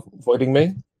avoiding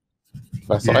me?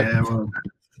 Yeah,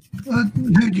 well,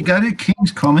 who'd you go to?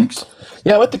 King's Comics?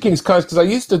 Yeah, I went to King's Comics because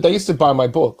they used to buy my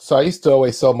books. So I used to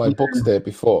always sell my books there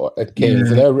before at King's.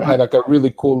 And they had like a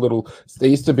really cool little, they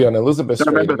used to be on Elizabeth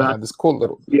Street. remember And that. they had this cool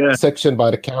little Yeah. section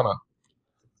by the counter.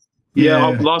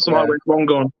 Last time I went, long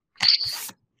gone.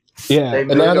 Yeah, They and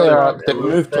now moved they on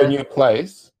moved to a new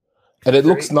place. and it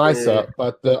looks nicer.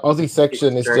 But the Aussie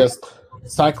section is just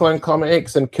Cyclone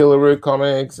Comics and Killaroo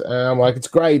Comics, and I'm like, it's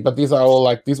great, but these are all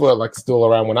like these were like still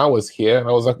around when I was here, and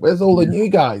I was like, where's all the new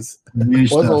guys? New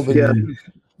Where's all stuff. the new?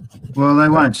 Well, they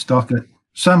won't stock it.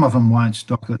 Some of them won't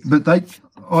stock it, but I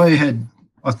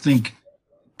think,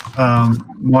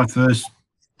 my first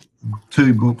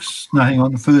 2 books. No, hang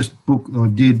on. The first book I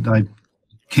did,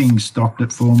 King stocked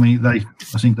it for me. I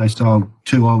think they sold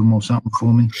 2 of them or something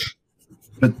for me.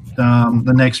 But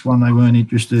the next one they weren't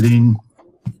interested in,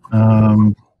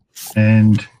 and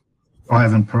I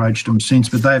haven't approached them since.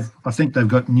 But I think they've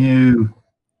got new.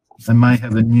 They may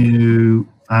have a new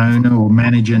owner or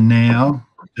manager now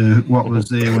to what was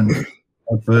there when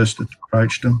I first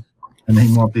approached them, and he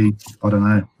might be. I don't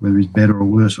know whether he's better or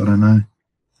worse. I don't know.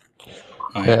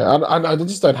 Yeah, I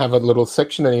just don't have a little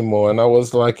section anymore, and I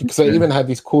was like, because I even had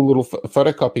these cool little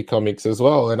photocopy comics as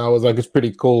well, and I was like, it's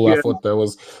pretty cool. I thought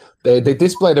they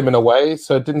displayed them in a way,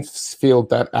 so it didn't feel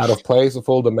that out of place with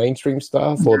all the mainstream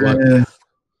stuff, or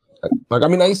like I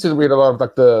mean, I used to read a lot of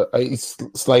like the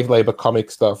slave labor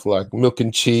comic stuff, like Milk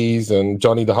and Cheese and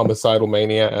Johnny the Homicidal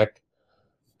Maniac,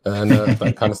 and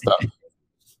that kind of stuff.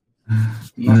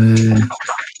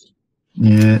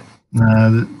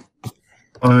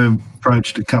 I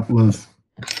approached a couple of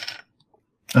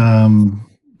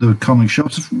the comic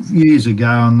shops years ago,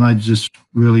 and they just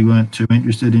really weren't too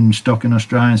interested in stocking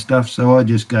Australian stuff. So I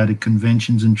just go to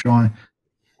conventions and try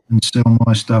and sell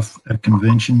my stuff at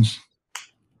conventions.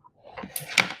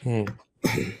 Interesting.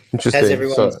 How's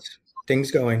everyone's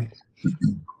things going?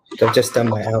 I've just done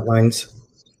my outlines.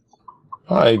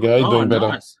 There you go. You're doing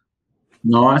better.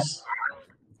 Nice.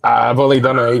 I've only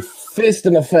done a fist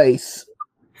in the face.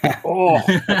 Oh,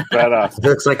 that's better. It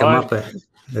looks like a Muppet.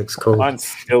 Looks cool. Mine's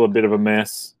still a bit of a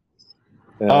mess.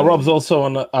 Rob's also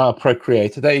on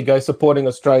Procreate. There you go, supporting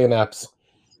Australian apps.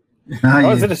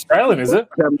 Is it Australian, is it?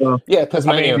 Yeah,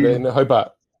 Tasmania, in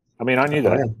Hobart. I mean, I knew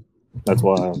that. That's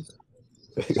why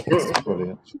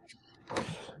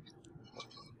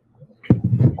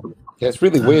Yeah, it's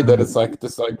really weird that it's like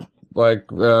this, like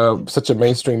such a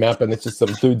mainstream app, and it's just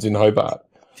some dudes in Hobart.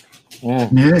 Yeah,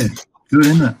 good,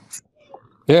 isn't it?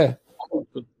 Yeah.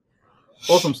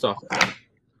 Awesome stuff.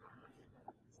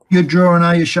 You're drawing,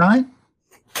 are you, Shane?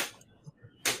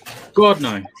 God,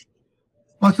 no.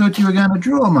 I thought you were going to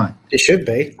draw, mate. It should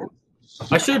be.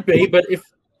 I should be, but if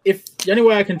the only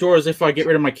way I can draw is if I get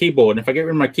rid of my keyboard. And if I get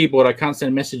rid of my keyboard, I can't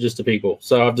send messages to people.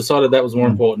 So I've decided that was more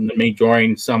important than me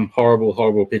drawing some horrible,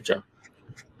 horrible picture.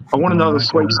 I want another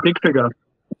sweet stick figure.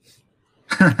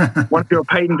 One of your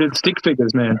patented stick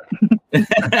figures, man.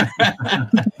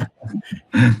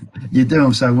 You do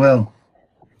them so well.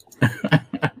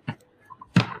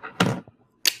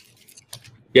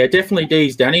 Yeah, definitely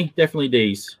D's, Danny. Definitely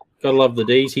D's. Gotta love the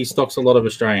D's. He stocks a lot of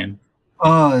Australian.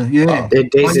 Oh, yeah.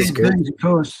 D's is good. D's, of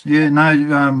course. Yeah,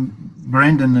 no,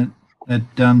 Brendan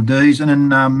at D's, and then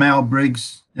Mal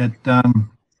Briggs at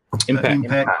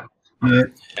Impact. Yeah.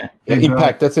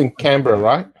 Impact, that's in Canberra,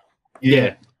 right?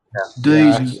 Yeah.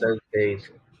 D's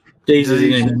is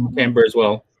in Canberra as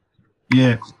well.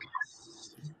 Yeah.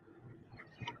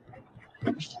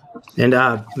 And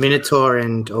Minotaur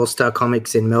and All Star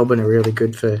Comics in Melbourne are really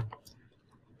good for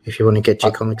if you want to get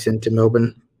your comics into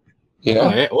Melbourne. Yeah. Oh,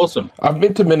 yeah, awesome. I've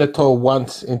been to Minotaur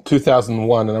once in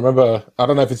 2001, and I remember, I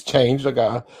don't know if it's changed,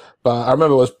 but I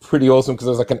remember it was pretty awesome because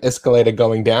there was like an escalator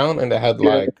going down, and they had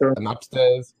like an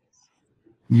upstairs.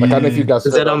 Like, I don't know if you guys...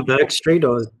 Was that on Burke Street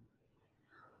or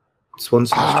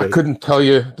Swanston Street? I couldn't tell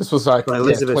you. This was like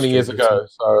 20 years ago,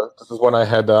 so this is when I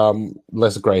had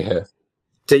less grey hair.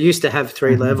 So it used to have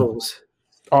 3 levels.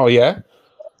 Oh, yeah?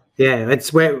 Yeah,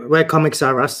 it's where Comics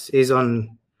R Us is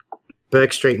on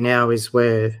Burke Street now is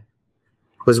where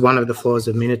was one of the floors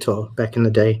of Minotaur back in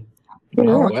the day.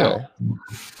 Oh, okay.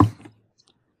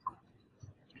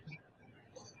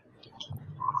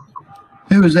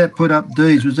 Who was that put up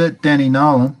D's? Was that Danny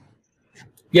Nolan?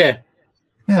 Yeah.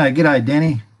 Yeah, g'day,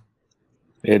 Danny.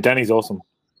 Yeah, Danny's awesome.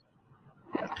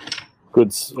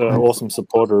 Good, awesome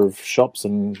supporter of shops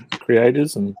and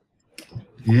creators, and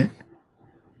yeah,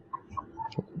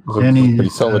 Danny, pretty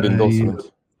solid endorsement.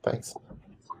 Thanks.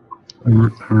 A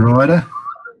writer.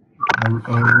 I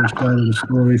illustrated a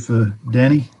story for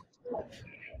Danny.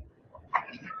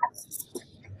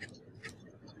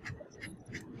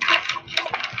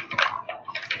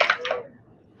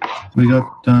 We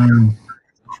got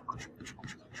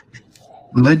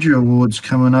Ledger Awards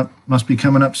coming up. Must be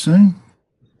coming up soon.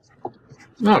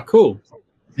 Oh, cool.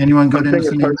 Anyone got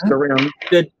anything in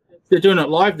that? They're doing it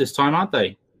live this time, aren't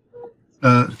they?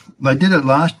 They did it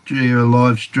last year, a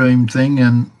live stream thing,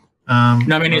 and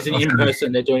no, I mean, it's in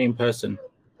person. They're doing it in person.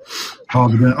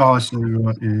 I see.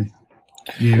 Right, yeah.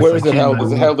 Yeah. Where for is it Ken, held? they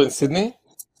Is it will. held in Sydney?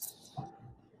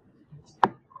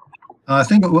 I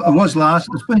think it was last.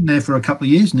 It's been there for a couple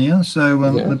of years now, so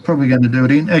Yeah. they're probably going to do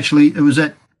it in. Actually, it was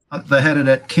at. They had it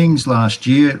at King's last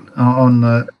year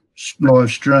on live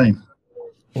stream.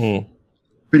 Mm.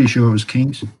 Pretty sure it was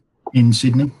King's in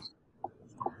Sydney.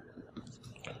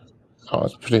 Oh,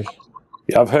 it's pretty.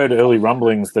 Yeah, I've heard early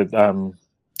rumblings that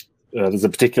there's a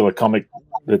particular comic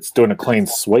that's doing a clean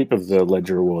sweep of the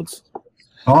Ledger Awards.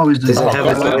 Oh, is Does it have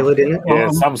a toilet in it? Yeah,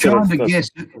 I'm some sort trying of to guess.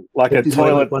 like a Is it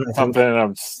toilet one, I think?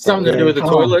 something. Something to do with the Oh.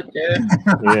 toilet. Yeah.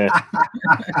 Yeah,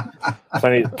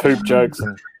 plenty of poop jokes,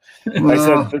 and they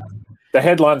Well, said that the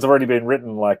headline's already been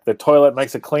written. Like the toilet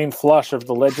makes a clean flush of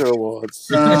the Ledger Awards.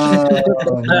 man.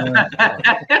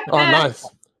 Oh, nice.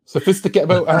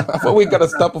 Sophisticated. I thought we got to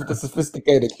stop with the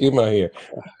sophisticated humor here.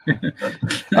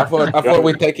 I thought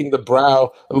we're taking the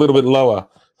brow a little bit lower.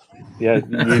 Yeah,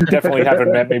 you definitely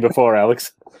haven't met me before,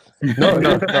 Alex. No,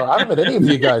 I haven't met any of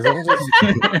you guys. I'm just.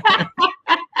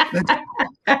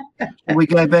 We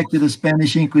go back to the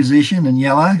Spanish Inquisition and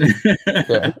yellow.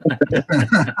 Yeah.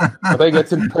 I think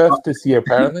it's in Perth this year,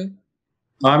 apparently.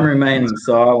 I'm remaining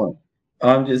silent.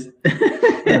 I'm just.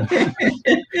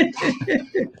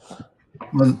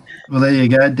 Well, there you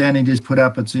go. Danny just put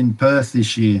up it's in Perth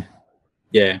this year.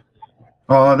 Yeah.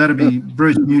 Oh, that'll be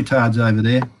Bruce Mutard's over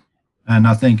there. And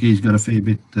I think he's got a fair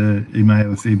bit, he may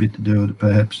have a fair bit to do with it,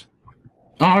 perhaps.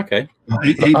 Oh, okay.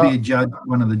 He'd be a judge,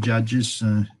 one of the judges.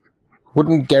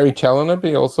 Wouldn't Gary Challoner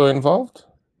be also involved?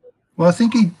 Well, I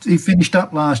think he finished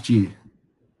up last year.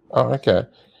 Oh, okay.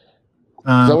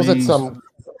 That was at he's- some.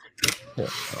 Yeah,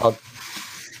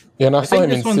 yeah, and I I saw think him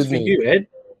this in one's Sydney. for you, Ed.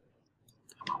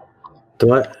 The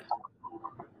what?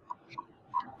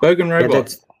 Bogan Yeah,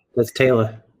 Robots. that's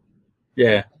Taylor.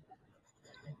 Yeah.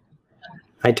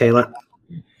 Hi, Taylor.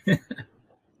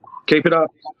 Keep it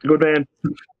up. Good man.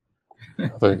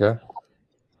 There you go.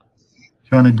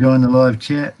 Trying to join the live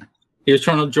chat. He was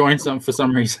trying to join some for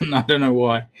some reason. I don't know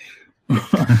why.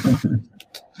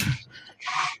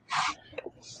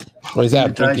 Well, he's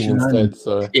out drinking Invitation instead,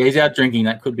 so. Yeah, he's out drinking.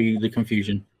 That could be the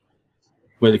confusion.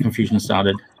 Where the confusion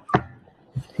started.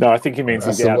 No, I think he means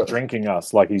he's So out what- drinking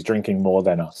us, like he's drinking more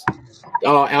than us.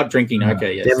 Oh, out drinking.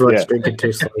 Okay, yes. Everyone's Yeah. drinking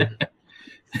too slowly.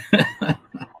 I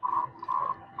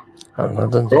don't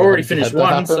know. We've already finished Had that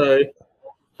one,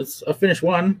 happen? so I finished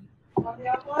one. Oh,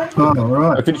 all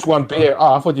I right. finished one beer.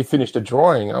 Oh, I thought you finished a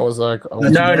drawing. I was like, oh,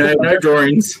 No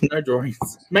drawings. No drawings.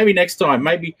 Maybe next time.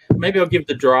 Maybe I'll give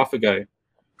the giraffe a go.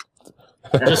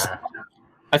 Just,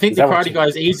 I think Is the that what karate guy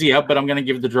is easier, but I'm going to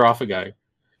give the giraffe a go.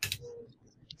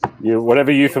 You,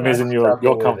 whatever euphemism you're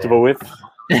comfortable with.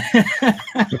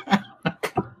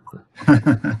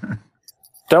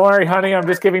 Don't worry, honey. I'm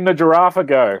just giving the giraffe a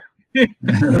go. I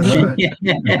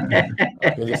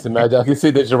can just imagine. I can see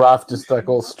the giraffe just like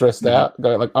all stressed out,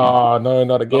 going like, "Oh no,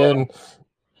 not again!"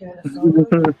 Yeah.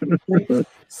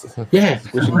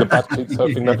 Wishing the butt cheeks,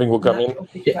 hoping nothing will come in.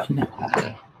 Yeah.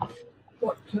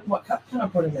 What cup can I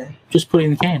put in there? Just put it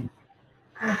in the can.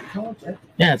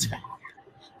 Yeah, it's okay.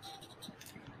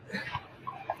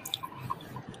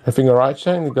 Everything all right,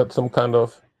 Shane? You got some kind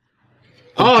of.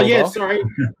 Oh, pulled yeah, off? sorry.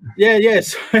 Yeah,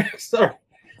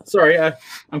 sorry.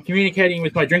 I'm communicating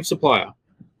with my drink supplier.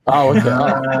 Oh, okay.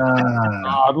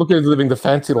 Ah, Oh, look at living the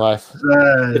fancy life.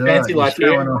 The fancy life, you're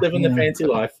yeah. showing off, Living the yeah. fancy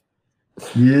life.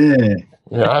 Yeah.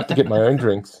 Yeah, I have to get my own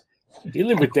drinks. You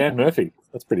live with Dan Murphy.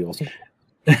 That's pretty awesome.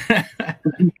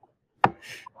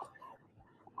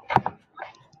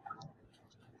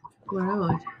 Where am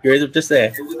I? You're just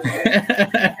there.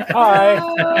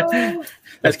 Hi.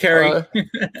 That's Carrie.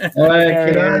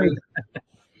 Okay.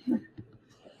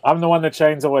 I'm the one that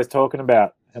Shane's always talking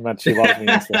about. How much she loves me.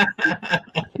 And stuff.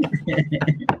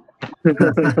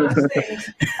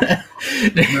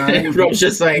 Rob's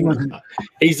just saying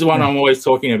he's the one I'm always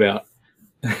talking about.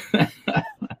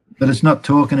 But it's not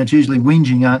talking, it's usually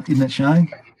whinging, isn't it, Shane?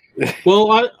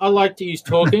 Well, I like to use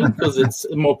talking because it's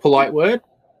a more polite word.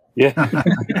 Yeah.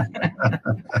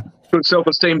 Good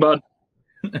self-esteem, bud.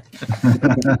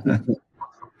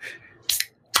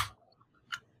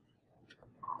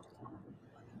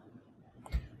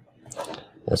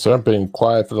 Yeah, so I'm being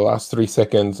quiet for the last 3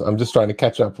 seconds. I'm just trying to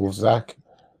catch up with Zach.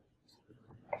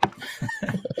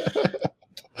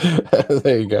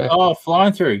 There you go. Oh,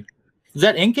 flying through. Is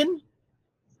that Incan?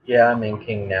 Yeah, I'm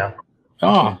inking now.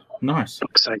 Oh, nice.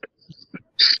 Fuck's sake.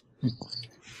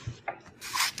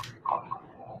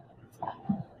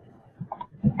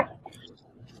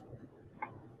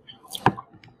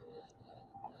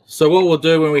 So what we'll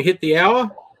do when we hit the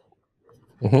hour,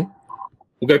 Mhm.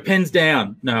 we'll go pens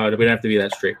down. No, we don't have to be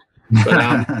that strict.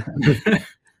 But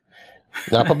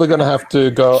Now, I'm probably going to have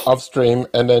to go off stream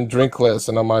and then drink less,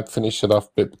 and I might finish it off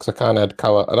a bit because I can't add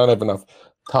color. I don't have enough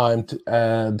time to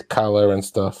add color and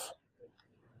stuff.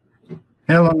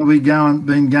 How long have we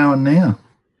been going now?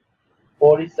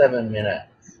 47 minutes.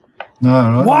 No,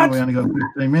 right. What? We only got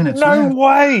 15 minutes. No left.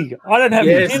 way! I don't have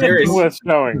Yeah, serious. anything worth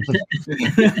showing.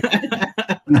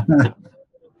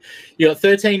 You got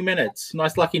 13 minutes.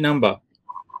 Nice lucky number.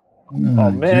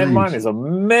 Oh man, geez. mine is a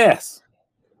mess.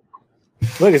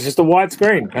 Look, it's just a white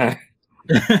screen. Oh,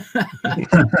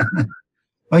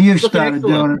 you've Looking started excellent.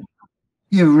 doing it.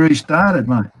 You've restarted,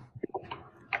 mate.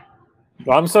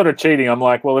 I'm sort of cheating. I'm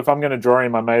like, well, if I'm going to draw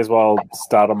him, I may as well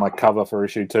start on my cover for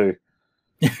issue 2.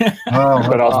 Oh,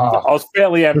 But I was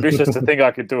fairly ambitious to think I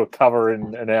could do a cover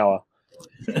in an hour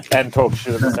and talk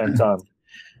shit at the same time.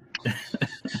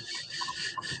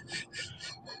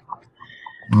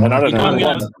 And I don't know You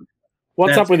know,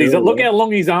 what's That's up with his. cool. Look how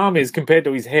long his arm is compared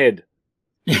to his head.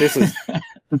 This is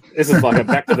like a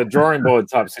back to the drawing board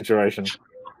type situation.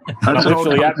 And I'm That's an old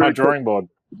literally at my concept. drawing board.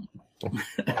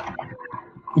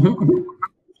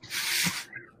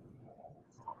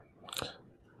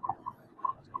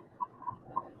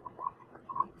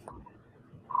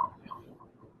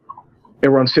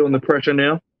 Everyone's feeling the pressure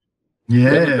now. yeah,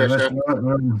 Under that's pressure. right.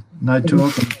 Well, no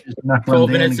talking. Just knuckling 12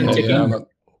 down minutes and again.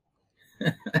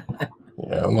 ticking.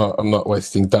 I'm not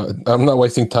wasting time. I'm not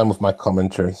wasting time with my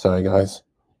commentary. Sorry, guys.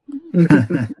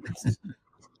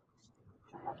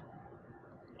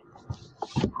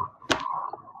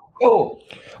 Oh,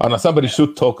 Oh no, somebody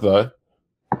should talk though.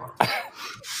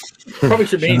 Probably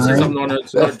should be since I'm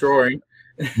not drawing.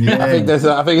 Yeah. I think it's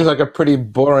like a pretty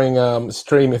boring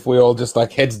stream if we all just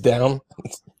like heads down.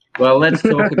 Well, let's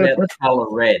talk about the colour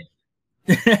red.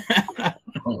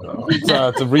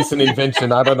 It's a recent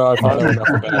invention. I don't know if I know enough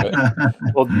about it.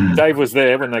 Well, Dave was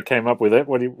there when they came up with it.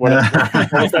 What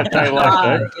was that day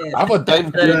like, Dave? Yeah. I thought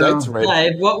Dave dates red.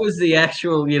 Dave, what was the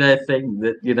actual, thing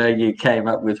that you came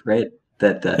up with red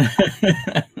that day?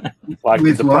 Like,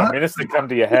 With did the what? Prime Minister come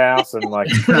to your house and like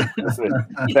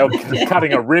they were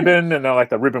cutting a ribbon and they're like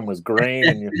the ribbon was green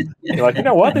and you're like, you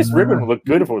know what, this ribbon would look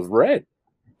good if it was red.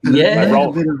 Yeah. There's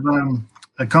a bit of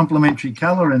a complementary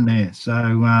colour in there. So,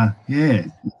 yeah.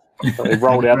 So they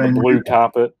rolled out the blue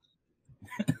carpet.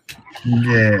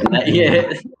 Yeah.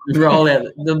 Yeah, roll out.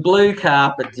 The blue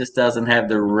carpet just doesn't have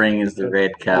the ring as the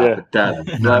red carpet, does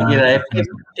it? Like,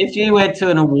 if you went to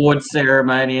an award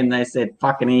ceremony and they said,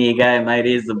 fucking here you go, mate,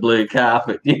 here's the blue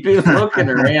carpet, you'd be looking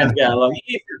around going, like,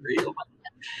 here's the real one.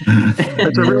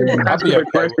 It's a really I'd be passive okay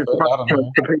aggressive with it. I don't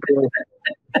know. for people.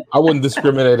 I wouldn't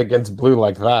discriminate against blue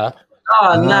like that.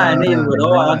 Oh, no, neither would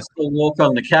I. I'd still walk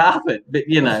on the carpet. But,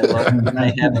 like, when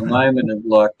they have a moment of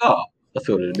like, oh, I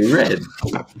thought it'd be red.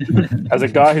 As a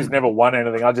guy who's never won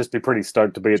anything, I'd just be pretty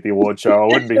stoked to be at the award show. I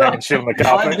wouldn't be hanging shit on the I'd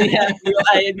carpet. be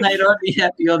happy, mate, I'd be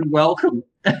happy on welcome.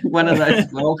 One of those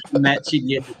welcome mats you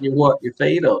get that you wipe your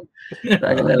feet on.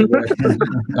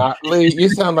 Lee, you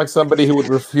sound like somebody who would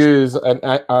refuse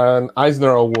an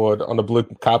Eisner Award on a blue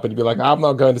carpet. You'd be like, I'm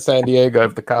not going to San Diego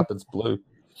if the carpet's blue.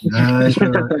 No, that's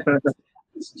right.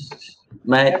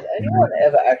 Mate, has anyone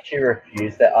ever actually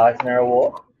refused that Eisner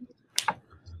Award?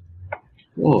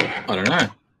 oh, I don't know.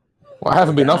 Well, I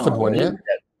haven't been offered one yet.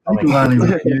 People only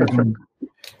refuse them.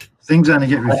 Things only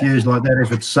get refused like that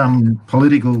if it's some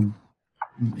political, thing.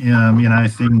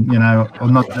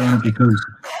 I'm not doing it because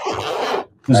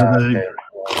of the.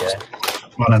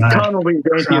 I don't know. Can't all be as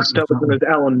anti-establishment as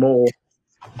Alan Moore.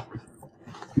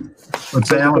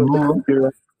 What's Alan Moore?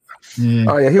 Yeah.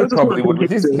 Oh yeah, he That's probably what would.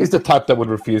 He's the type that would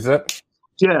refuse it.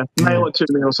 Yeah, mail it to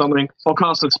me or something. I'll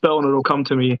cast a spell and it'll come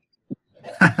to me.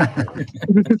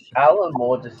 Alan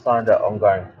Moore just signed an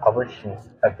ongoing publishing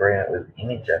agreement with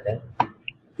Image, I think.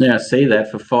 yeah, I see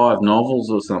that for 5 novels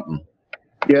or something.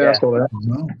 Yeah, I saw that.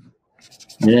 Well,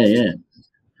 Yeah.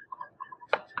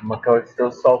 My coach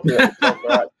still salty at the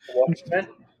right to Watchmen.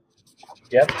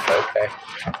 Yep, okay.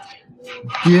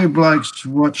 do you blokes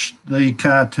watch the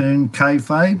cartoon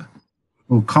Kayfabe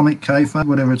or comic Kayfabe,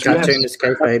 whatever it's called? Cartoonist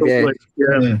kayfabe, yeah. Absolutely.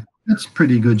 Yeah, Yeah, that's a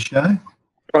pretty good show.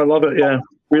 I love it. Yeah,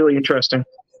 really interesting.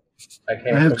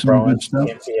 Okay, I have so some Brian, good stuff.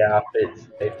 NPR fits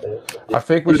people. I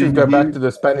think we should go back to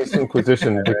the Spanish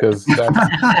Inquisition because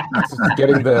that's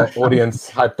getting the audience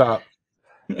hyped up.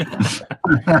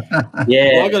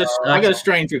 Yeah. Well, I got a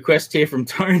strange request here from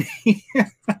Tony.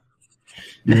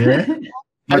 Yeah.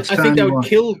 I think that would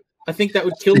kill. I think that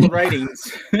would kill the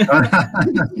ratings.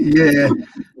 Yeah.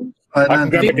 I I can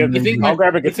don't grab think I'll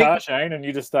grab a guitar, Shane, and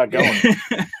you just start going.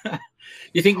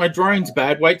 You think my drawing's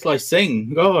bad? Wait till I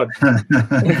sing. God.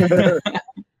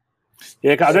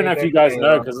 Yeah, I don't know if you guys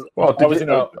know because Well, I was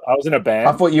in a band.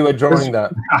 I thought you were drawing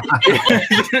that.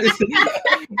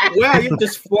 Wow, you've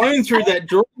just flown through that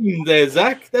drawing there,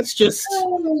 Zach. That's just.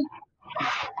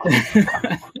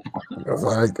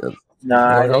 I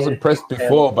No, was impressed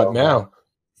before, but now.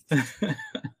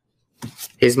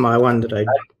 Here's my one that I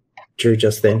drew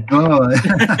just then. Oh,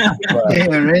 yeah,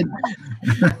 Red.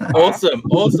 Awesome.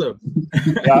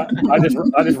 Yeah, I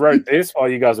just wrote this while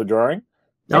you guys were drawing.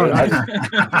 Oh, I nice. just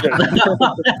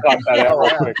type that out real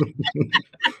quick.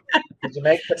 Did you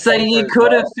make the So paper you as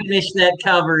could have well? finished that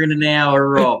cover in an hour,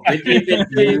 Rob, but you've been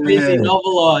too busy Yeah.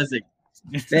 novelising.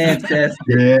 Fantastic.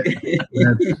 Yeah,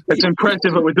 It's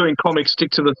impressive that we're doing comics.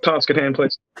 Stick to the task at hand,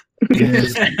 please.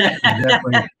 yes,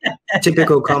 exactly.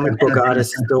 Typical comic book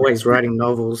artist is always writing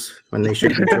novels when they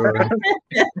should be drawing.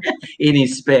 In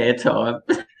his spare time.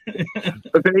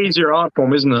 It's an easier art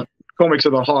form, isn't it? Comics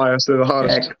are the highest. They're the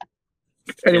hardest.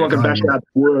 Anyone can bash out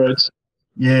words.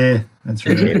 Yeah, that's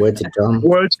right. Yeah, words are dumb.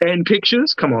 Words and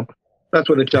pictures? Come on. That's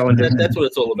what the challenge is. That's what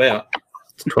it's all about.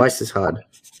 It's twice as hard.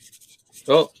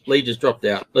 Oh, Lee just dropped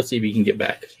out. Let's see if he can get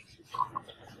back.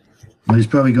 Well, he's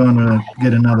probably going to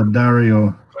get another durry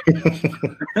or.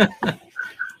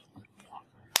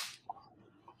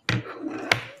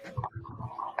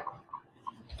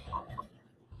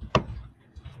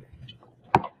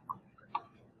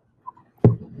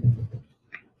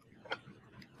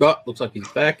 Oh, looks like he's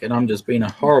back, and I'm just being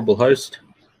a horrible host.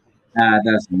 It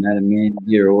doesn't matter, man.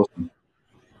 You're awesome.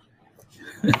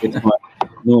 It's my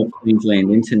North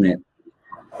Queensland internet.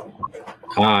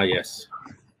 Ah, yes.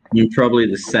 And probably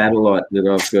the satellite that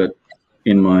I've got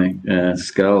in my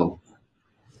skull.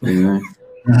 You know,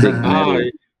 big Ah,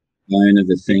 metal bone of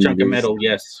a thing. chunk it of is. metal,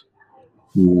 yes.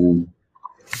 You're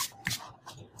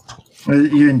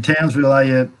in Townsville, are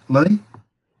you, Lee?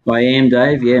 I am,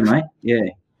 Dave. Yeah, mate. Yeah.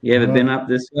 You ever been up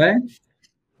this way?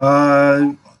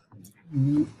 On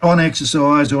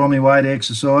exercise or on my way to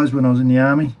exercise when I was in the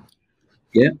army.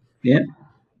 Yeah.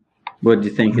 What do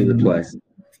you think of the place?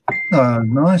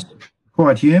 Nice.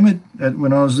 Quite humid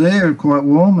when I was there, quite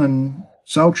warm and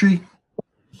sultry.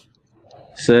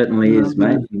 Certainly is,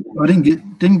 mate. I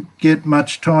didn't get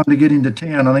much time to get into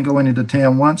town. I think I went into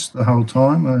town once the whole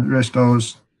time. The rest I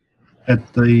was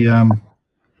at the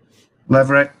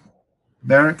Laverack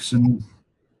barracks and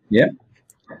Yep.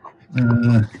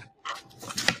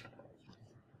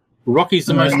 Rocky's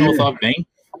the most yeah. north I've been.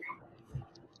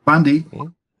 Bundy.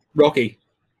 Rocky.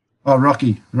 Oh,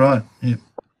 Rocky. Right. Yeah.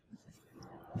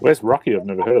 Where's Rocky? I've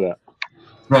never heard of that.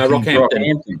 Rocky.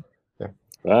 Rockhampton. Rockhampton.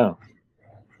 Wow.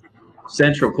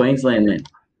 Central Queensland, then.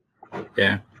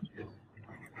 Yeah.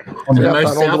 On The the-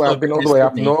 most south I've been all the way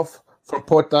up north from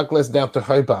Port Douglas down to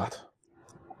Hobart.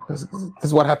 This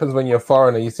is what happens when you're a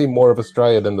foreigner. You see more of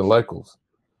Australia than the locals.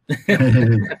 It's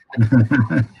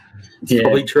Yeah.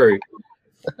 probably true.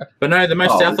 But no, the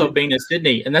most Oh, south I've been is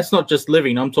Sydney, and that's not just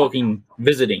living. I'm talking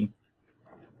visiting.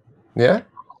 Yeah?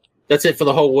 That's it for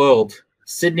the whole world.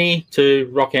 Sydney to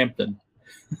Rockhampton.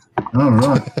 All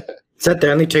right. Is that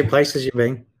the only two places you've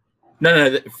been?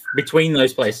 No, between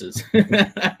those places.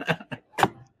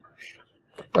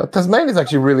 Tasmania's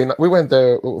actually really nice. We went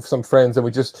there with some friends and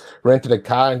we just rented a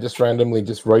car and just randomly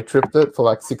just road tripped it for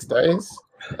like 6 days.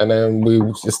 And then we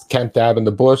just camped out in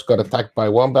the bush, got attacked by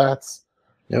wombats.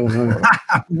 No, no.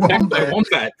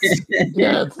 Wombats.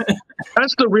 Yeah.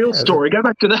 That's the real story. Go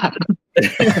back to that.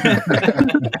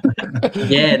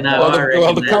 Yeah, no, Well, I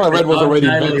reckon the that- colour red was I'm already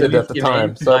totally invented at with the you, time,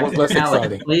 man. so it was less Alex,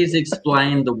 exciting. Please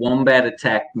explain the wombat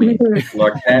attack me.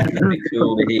 Like that would be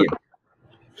cool to hear.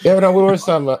 Yeah, no, we were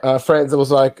some friends. It was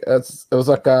funny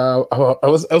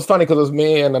because it was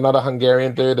me and another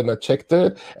Hungarian dude and a Czech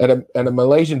dude and a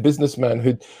Malaysian businessman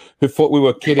who thought we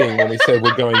were kidding when we said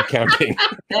we're going camping.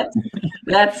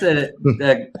 That's a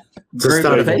group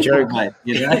start of of a people, joke. mate.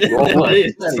 You know?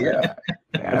 It is. Yeah.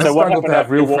 I So what struggled to happened have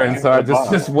real after friends, so I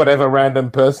walking just whatever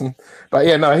random person. But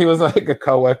yeah, no, he was like a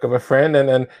co-worker of a friend,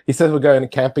 and he said we're going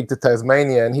camping to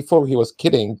Tasmania, and he thought he was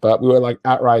kidding, but we were like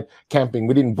outright camping.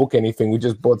 We didn't book anything. We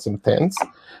just bought some tents,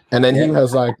 and then he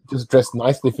was like just dressed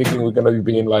nicely, thinking we're going to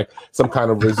be in like some kind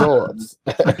of resorts.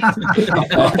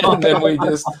 and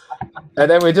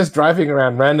then we're just driving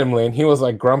around randomly, and he was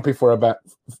like grumpy for about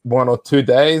 1 or 2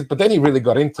 days, but then he really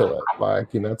got into it. Like,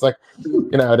 it's like,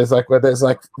 there's like where there's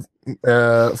like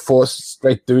 4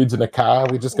 straight dudes in a car.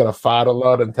 We're just gonna fart a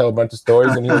lot and tell a bunch of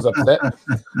stories, and he was upset.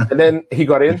 And then he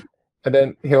got in, and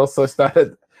then he also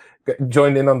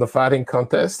joined in on the farting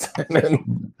contest.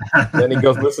 And then he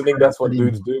goes, listening. That's what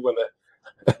dudes do when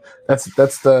they. That's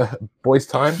the boys'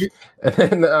 time. And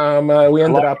then we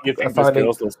ended up You think this finding.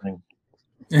 girl's listening?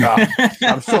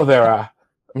 I'm sure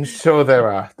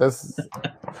there are. There's,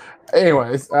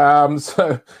 Anyways,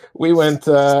 so we went.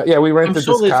 We rented I'm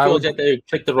sure this there's car. girls out there who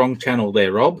clicked the wrong channel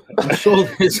there, Rob. I'm sure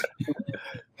there's.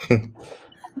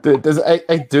 There's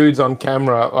eight dudes on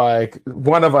camera. Like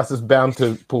one of us is bound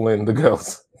to pull in the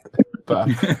girls. But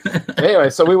anyway,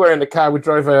 so we were in the car. We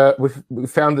drove. We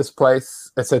found this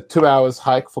place. It's a 2 hours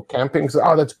hike for camping. So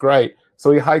that's great.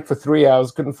 So we hiked for 3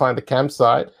 hours. Couldn't find a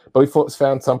campsite, but we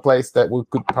found some place that we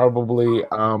could probably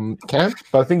camp.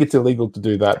 But I think it's illegal to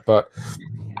do that. But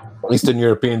Eastern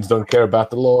Europeans don't care about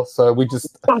the law, so we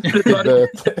just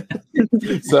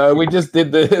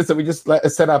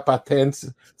set up our tents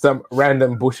some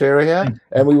random bush area,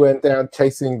 and we went down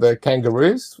chasing the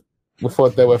kangaroos. We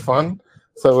thought they were fun,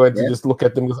 so we went to just look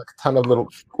at them. There's like a ton of little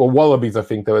wallabies. I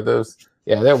think there were those.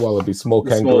 Yeah, they're wallabies, small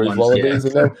kangaroos, ones, wallabies.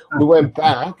 And then we went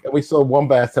back and we saw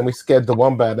wombats and we scared the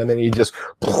wombat, and then he just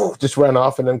ran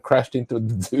off and then crashed into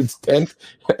the dude's tent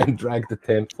and dragged the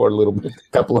tent for a little bit,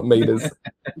 a couple of meters.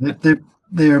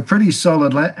 They're a pretty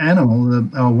solid animal, the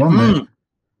wombat.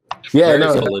 Yeah, Very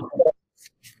solid.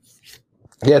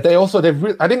 Yeah,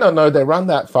 I did not know they run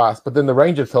that fast, but then the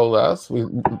ranger told us, we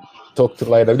talked to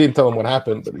later, we didn't tell him what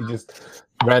happened, but he just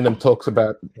random talks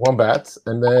about wombats,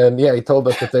 and then he told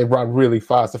us that they run really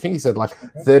fast. I think he said like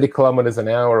 30 kilometers an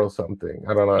hour or something.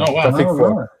 I don't know. Oh wow! I think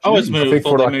I always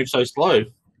thought they move so slow.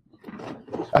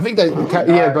 I think they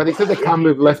but he said they can't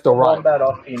move left or right. Wombat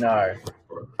off, you know.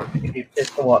 If you piss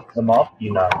them off,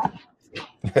 you know.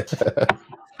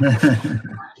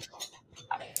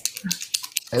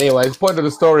 Anyway, the point of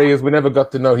the story is we never got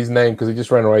to know his name because he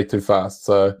just ran away too fast.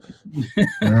 So,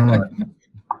 Looking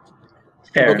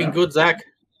good, Zach.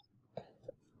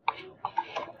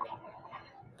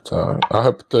 So I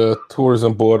hope the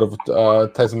tourism board of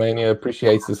Tasmania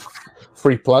appreciates this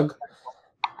free plug.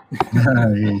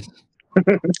 Yes.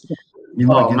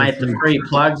 Mate, the free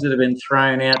plugs that have been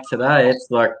thrown out today, it's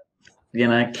like,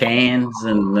 cans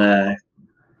and, The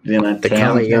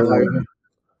colour yellow.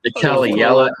 The colour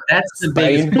yellow. That's the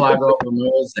biggest plug of them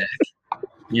all, Zach.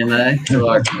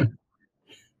 Like,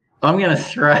 I'm gonna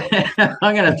throw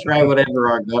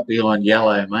whatever I got behind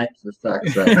yellow, mate, for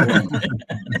fuck's sake.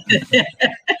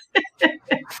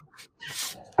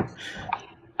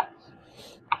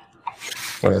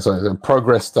 So the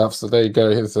progress stuff. So there you go.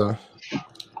 Here's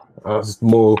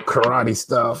more karate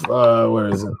stuff. Where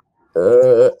is it?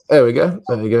 There we go.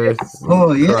 There you go.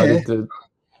 Oh yeah.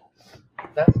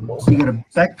 That's cool. So you got a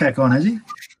backpack on, has he?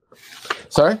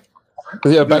 Sorry.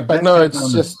 Yeah, backpack. No,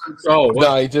 it's just. Oh,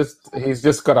 wow. No, he's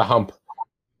just got a hump.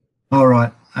 All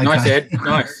right. Okay. Nice, Ed.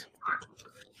 Nice.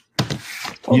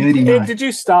 Beauty, Ed, mate. did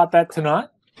you start that tonight?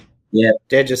 Yeah.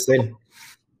 Dad just said.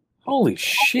 Holy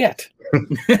shit!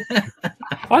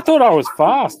 I thought I was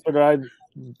fast, but I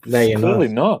No, you're clearly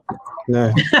not.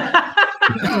 No.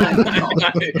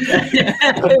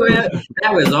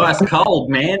 That was ice cold,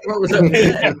 man. What was it?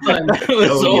 That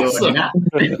was awesome.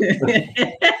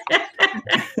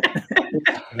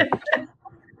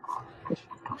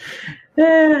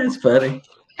 Yeah, it's funny.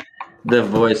 The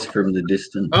voice from the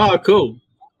distance. Oh, cool.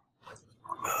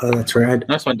 Oh, that's right.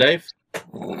 Nice one, Dave.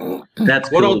 That's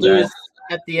What cool, I'll do Dave. is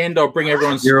at the end, I'll bring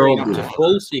everyone's You're screen all up to good.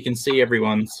 full so you can see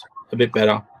everyone's a bit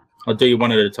better. I'll do you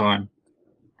one at a time.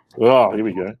 Oh, here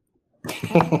we go.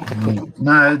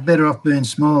 No, better off being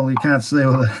small. You can't see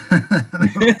all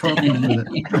the problems with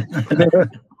it.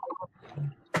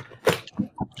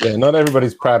 Yeah, not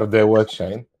everybody's proud of their work,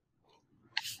 Shane.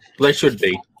 They should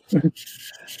be.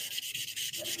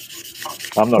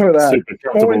 I'm not Look at that. super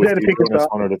comfortable Always with there to you pick us doing this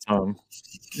up. one at a time.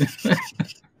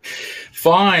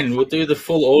 Fine, we'll do the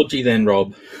full orgy then,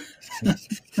 Rob.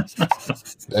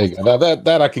 There you go. Now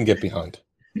that I can get behind.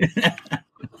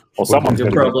 Or someone's You'll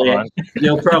going to probably, be behind.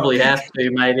 you'll probably have to,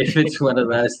 mate, if it's one of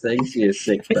those things, you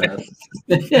sick bastard.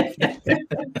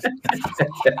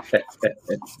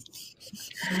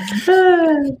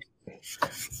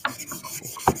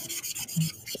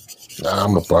 Nah,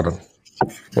 I'm a bottom.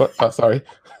 What? Oh, sorry.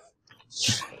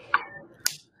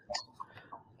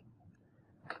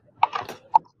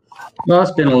 Well,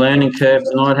 it's been a learning curve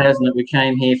tonight, hasn't it? We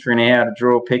came here for an hour to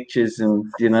draw pictures, and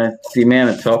the amount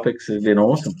of topics have been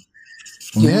awesome.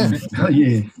 Yeah. Oh,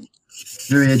 yeah.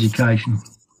 Very educational.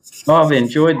 I've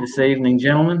enjoyed this evening,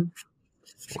 gentlemen.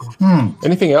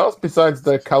 Anything else besides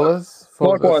the colors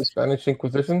for the Likewise. Spanish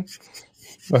Inquisition?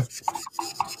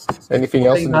 Anything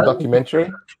else in the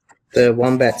documentary? The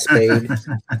wombat speed.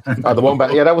 Oh, the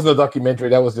wombat. Yeah, that wasn't a documentary.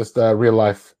 That was just real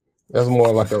life. That was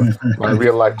more like a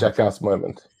real life jackass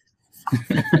moment.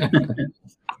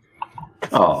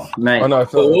 Oh, mate. Oh no,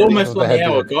 it's We're not- almost they on had the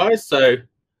hour, guys, so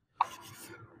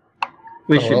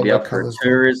We Oh, should well, be that up for a colours-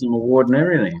 tourism award and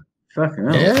everything. Fucking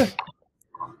hell.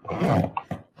 Yeah.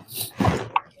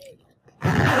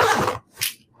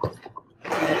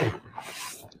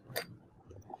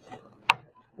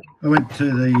 I went to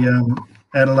the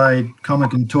Adelaide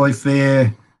Comic and Toy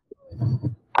Fair.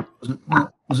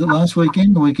 Was it last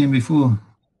weekend? The weekend before?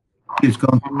 It's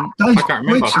gone. Days, I can't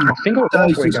remember. weeks and I think it was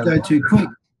days last just go weekend. too quick.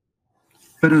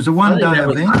 But it was a one-day that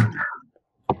was- event.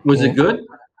 Was it good?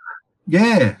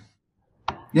 Yeah.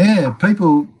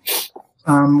 People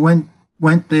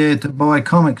went there to buy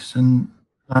comics and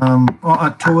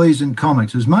toys and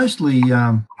comics. It was mostly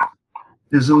there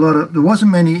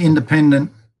wasn't many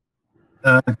independent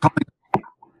comic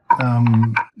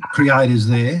creators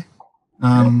there.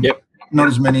 Yep. Not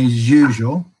as many as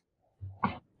usual.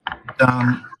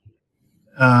 I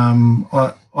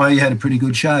had a pretty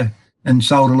good show and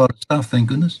sold a lot of stuff, thank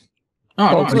goodness.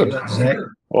 Oh, nice. good. Zach.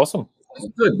 Awesome.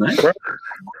 Good, mate.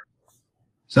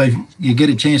 So if you get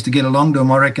a chance to get along to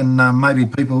them, I reckon maybe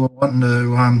people are wanting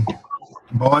to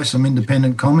buy some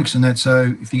independent comics and that.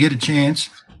 So if you get a chance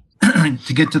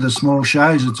to get to the small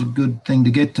shows, it's a good thing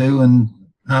to get to and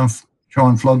try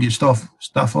and flog your stuff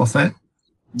off that.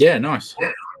 Yeah, nice.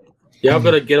 Yeah, I've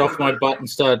got to get off my butt and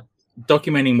start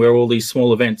documenting where all these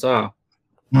small events are.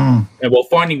 Mm. And well,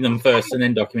 finding them first and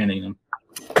then documenting them.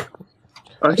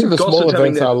 I Actually, think the small Gossip's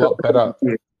having events are a lot better.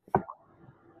 Yeah.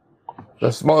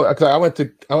 The small. I went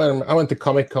to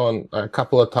Comic-Con a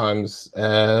couple of times,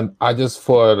 and I just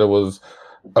thought it was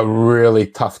a really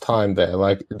tough time there.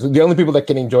 Like the only people that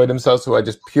can enjoy themselves who are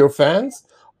just pure fans,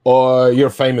 or you're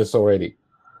famous already.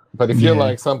 But if you're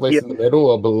like someplace in the middle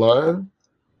or below,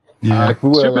 like we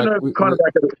were Supernova kind of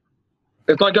like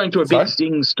it's like going to a big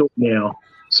Sting store now.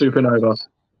 Supernova.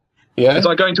 Yeah, it's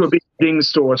like going to a big Sting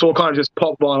store. It's all kind of just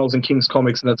pop vinyls and King's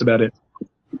Comics, and that's about it.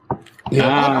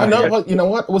 Yeah, I know. But you know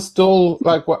what? It was still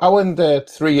like I went there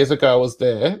 3 years ago. I was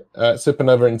there,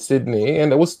 Supernova in Sydney,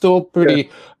 and it was still pretty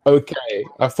okay.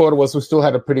 I thought we still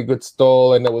had a pretty good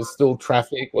stall, and there was still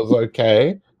traffic was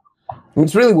okay. I mean,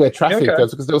 it's really where traffic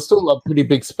goes because there was still a pretty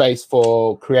big space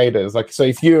for creators. Like, so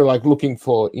if you're like looking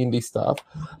for indie stuff,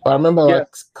 but I remember like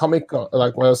Comic-Con,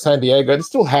 like when I was in San Diego, it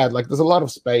still had like there's a lot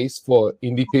of space for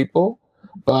indie people,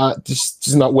 but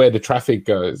just not where the traffic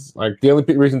goes. Like the only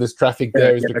reason there's traffic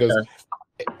there is because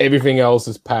everything else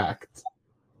is packed.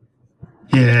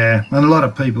 Yeah, and a lot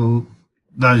of people,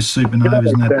 those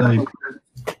Supernovas and that,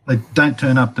 they don't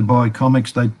turn up to buy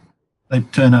comics. They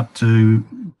turn up to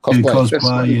do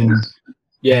cosplay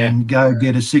and go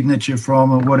get a signature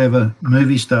from or whatever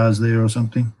movie stars there or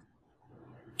something.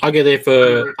 I go there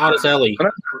for Artist Alley.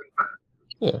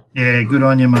 Yeah, good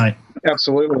on you, mate.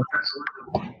 Absolutely.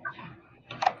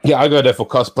 Yeah, I go there for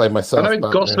cosplay myself. I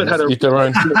know Gosford had a their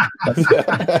own.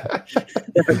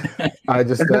 I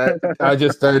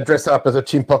just dress up as a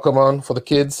Chin Pokemon for the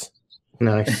kids.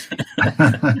 Nice.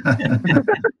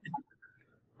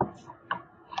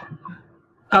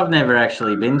 I've never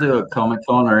actually been to a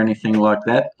Comic-Con or anything like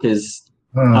that because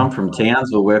I'm from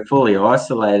Townsville. We're fully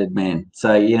isolated, man.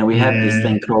 So, we have this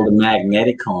thing called a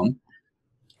Magneticon.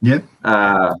 Yep.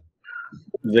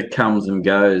 That comes and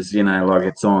goes, like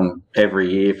it's on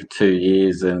every year for 2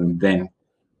 years and then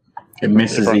it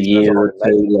misses a year or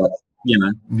two,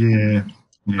 Yeah.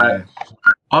 But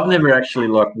I've never actually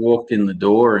walked in the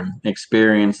door and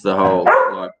experienced the whole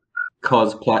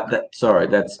cosplay.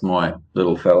 That's my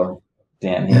little fella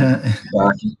down here.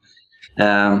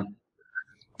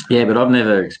 But I've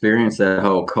never experienced that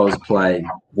whole cosplay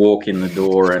walk in the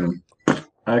door and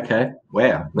okay,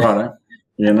 wow, righto.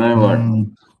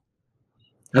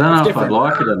 I don't know if I'd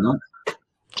like it or not.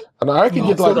 And I reckon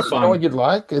you'd like. You know what you'd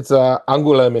like? It's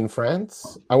Angoulême in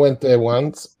France. I went there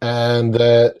once, and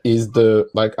is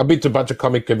I've been to a bunch of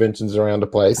comic conventions around the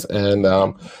place, and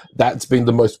that's been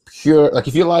the most pure. Like,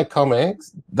 if you like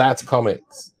comics, that's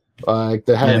comics. Like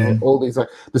they have all these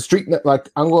the street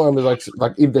Angoulême is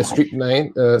like if their street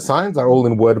name signs are all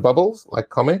in word bubbles like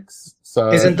comics.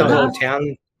 So isn't the whole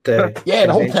town the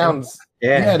whole town's.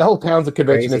 Yeah, the whole town's a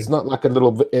convention. Crazy. It's not like a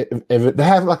little. They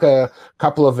have like a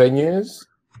couple of venues,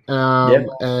 and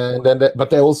then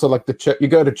but they're also like the church. You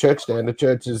go to church there, and the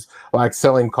church is like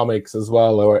selling comics as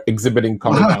well or exhibiting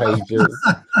comic pages.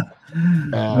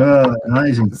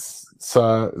 Amazing.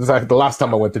 So it's like the last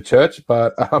time I went to church,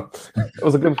 but it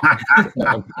was a good.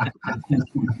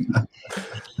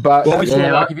 But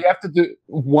if you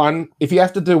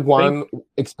have to do one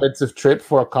expensive trip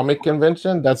for a comic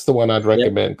convention, that's the one I'd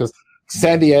recommend because.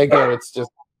 San Diego, it's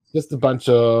just a bunch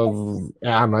of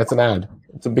I don't know. It's an ad.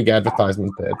 It's a big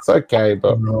advertisement there. It's okay,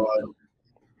 but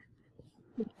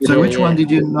so which one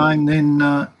did you name then,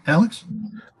 Alex?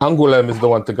 Angoulême is the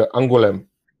one to go. Angoulême.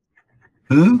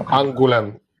 Who?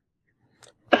 Angoulême.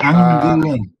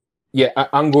 Angoulême.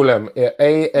 Angoulême.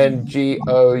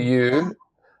 ANGOULEME.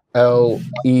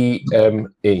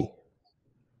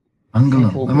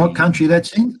 Angoulême. And what country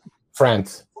that's in?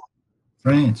 France.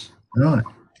 France, right?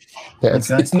 Yeah, it's,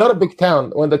 Okay. it's not a big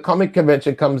town. When the comic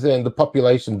convention comes in, the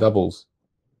population doubles.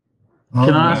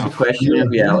 Can I ask a question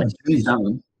of you, Alex? geez.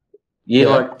 You Yeah.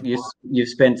 like you've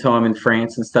spent time in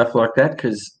France and stuff like that?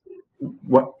 Because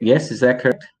what? Yes, is that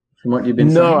correct? From what you've been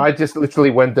saying? No, I just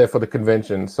literally went there for the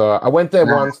convention. So I went there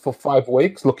once for 5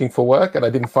 weeks looking for work, and I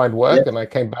didn't find work, and I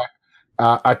came back.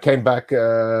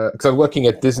 Because I'm working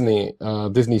at Disney.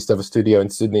 Disney used to have a studio in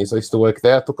Sydney, so I used to work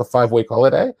there. I took a 5-week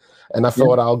holiday, and I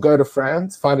thought I'll go to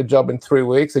France, find a job in 3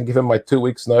 weeks, and give them my 2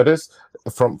 weeks notice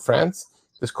from France.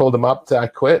 Just called them up I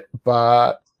quit,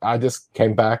 but I just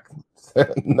came back.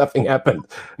 Nothing happened.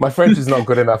 My French is not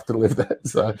good enough to live there,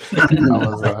 so I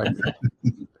was like,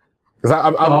 because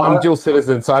I'm dual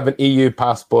citizen, so I have an EU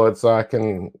passport, so I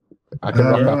can rock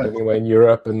up anywhere in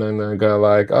Europe, and then go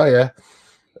like, oh yeah,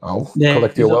 I'll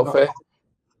collect your welfare.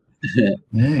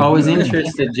 I was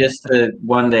interested just to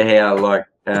wonder how, like,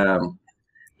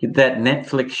 that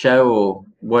Netflix show or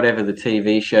whatever the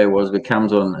TV show was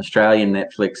becomes on Australian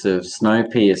Netflix of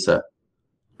Snowpiercer.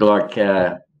 Like,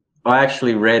 I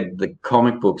actually read the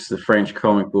comic books, the French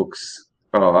comic books,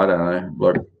 I don't know,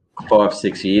 like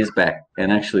 5-6 years back,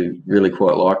 and actually really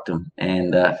quite liked them.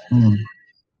 And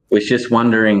was just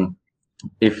wondering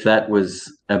if that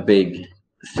was a big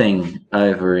thing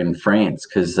over in France,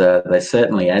 because they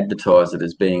certainly advertise it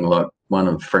as being like one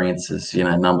of France's,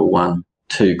 number 1,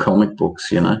 2 comic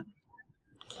books.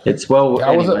 It's well.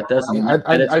 Anyway, it doesn't.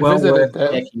 But it's well worth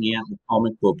checking out the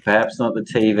comic book. Perhaps not the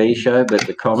TV show, but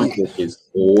the comic book is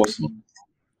awesome.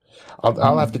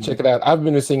 I'll have to check it out. I've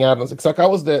been missing out on. It's like I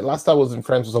was there last time I was in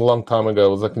France was a long time ago.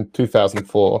 It was like in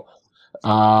 2004.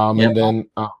 And then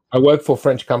I worked for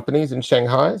French companies in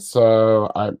Shanghai,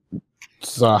 so I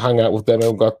hung out with them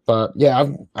and got. But yeah,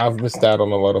 I've missed out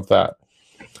on a lot of that.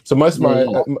 So most of my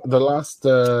the last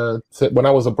when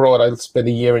I was abroad, I spent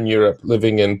a year in Europe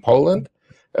living in Poland,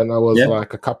 and I was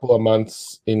like a couple of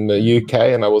months in the UK,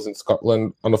 and I was in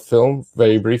Scotland on a film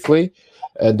very briefly,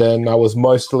 and then I was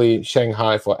mostly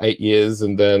Shanghai for 8 years,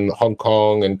 and then Hong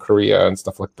Kong and Korea and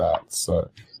stuff like that. So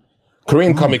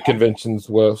Korean comic conventions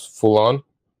were full on.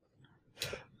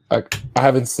 Like I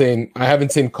haven't seen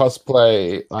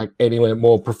cosplay like anywhere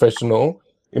more professional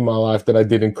in my life than I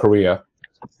did in Korea.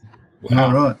 Wow.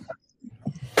 All right.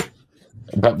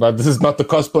 But this is not the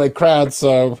cosplay crowd,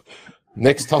 so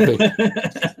next topic.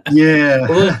 Yeah.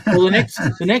 Well,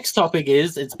 the next topic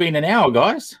is it's been an hour,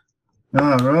 guys.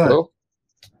 All right. Cool.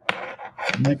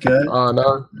 Okay. Oh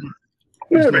no.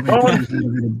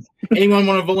 Anyone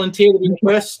want to volunteer to be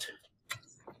first?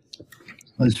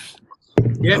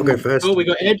 Yeah, I'll go first. Oh, we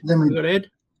got Ed.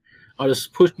 I'll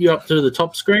just push you up to the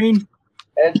top screen.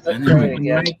 Ed's And then we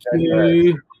can make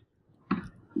you...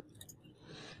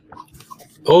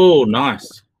 Oh,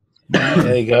 nice.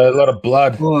 There you go. A lot of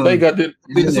blood. Oh, there you go.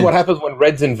 This is what happens when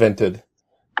red's invented.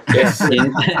 Yes.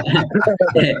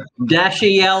 Dash of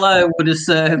yellow would have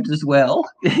served as well.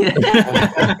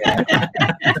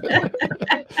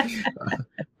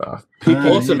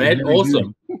 Awesome, Ed.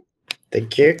 Awesome.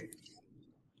 Thank you.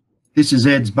 This is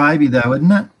Ed's baby, though, isn't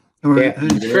it? Or Yeah,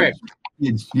 correct.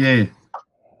 Yeah.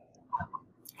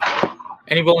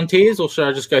 Any volunteers, or should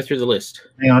I just go through the list?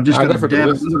 Hang on, I've just I'll got go for to the dab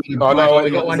a list. little bit of Oh, no, black.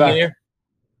 We got one Zach. here.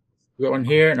 We got one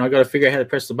here, and I got to figure out how to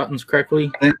press the buttons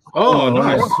correctly. Oh,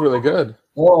 nice. That's really good.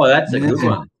 Oh, that's a good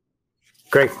one.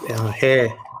 Great hair.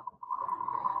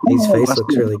 His face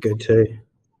looks really good too.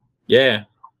 Yeah.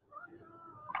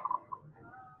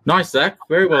 Nice, Zach.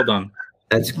 Very well done.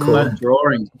 That's cool.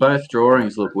 Both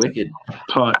drawings look wicked.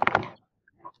 Tight.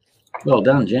 Well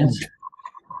done, gents.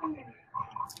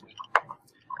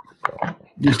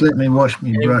 Just let me wash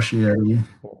my brush out of you.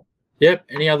 Yep.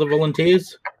 Any other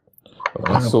volunteers?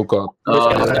 I still got.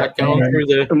 Let's start going through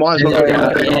the. Might as well go.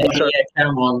 Yeah,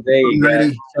 come on, there you go.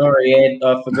 Ready? Sorry, Ed,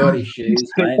 I forgot his shoes,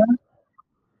 mate.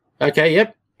 Okay.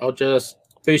 Yep. I'll just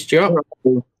boost you up.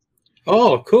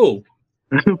 Oh, cool.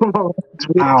 It's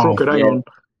awkward. Hang on.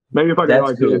 Maybe if I go That's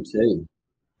like good this. too.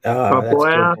 Oh, that's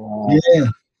wow. cool. Yeah.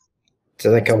 So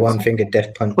like a one-finger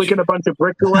death punch. Flicking a bunch of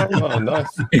bricks away. Oh,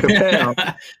 nice.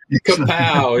 Kapow.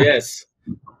 Kapow. Yes.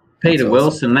 Peter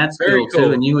Wilson, that's Very cool, cool.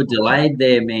 too. And you were delayed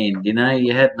there, man.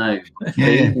 You had no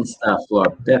feed and stuff.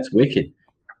 Like, that's wicked.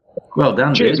 Well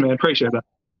done, Cheers, dude. man. Appreciate that.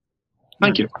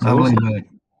 Thank you. Lovely, mate.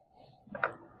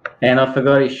 And I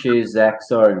forgot his shoes, Zach.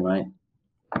 Sorry, mate.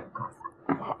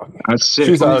 That's sick.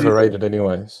 Shoes are overrated,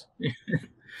 anyways.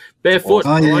 Barefoot.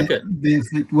 Oh, I yeah. like it.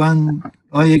 Barefoot one.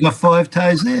 Oh, you got 5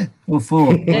 toes there? Or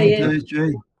 4? Yeah. 1, 2,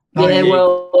 3. Oh, Yeah,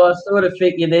 well, I sort of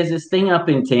figured there's this thing up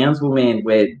in Townsville, man,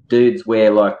 where dudes wear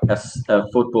like a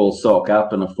football sock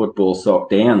up and a football sock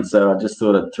down. So I just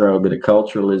thought I'd throw a bit of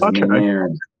culturalism in Okay. there.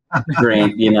 And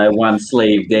green, one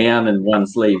sleeve down and one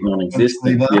sleeve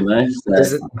non-existent. So,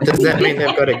 Does that mean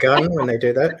they've got a gun when they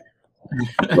do that?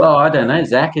 Well, I don't know,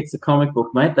 Zach. It's a comic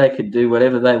book, mate. They could do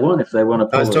whatever they want if they want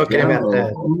to. I was talking about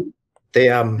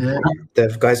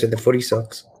the guys with the footy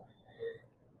socks.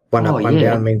 One up, one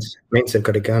down means they've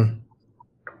got a gun.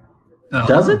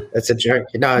 Does it? It's a joke.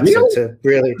 No, it's a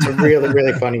really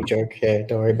funny joke. Yeah,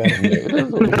 don't worry about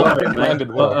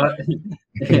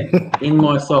it. In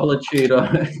my solitude,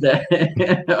 I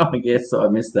guess I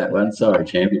missed that one. Sorry,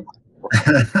 champion.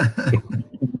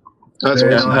 That's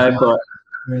awesome.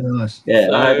 Very nice. Yeah,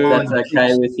 so, I hope that's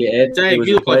okay with you, Ed. Dave,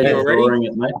 you look like you're ready.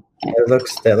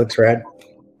 That looks rad.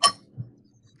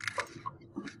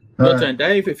 Your turn,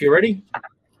 Dave, if you're ready.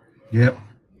 Yep.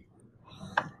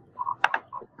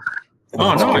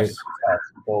 Oh, nice.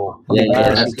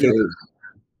 Yeah, that's good.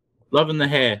 Loving the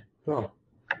hair. Oh.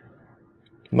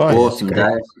 Nice. Awesome,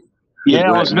 Dave.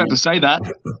 Yeah, I was about to say that.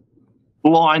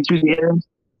 Line through the air.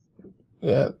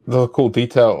 Yeah, the cool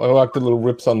detail. I like the little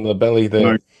rips on the belly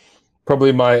there.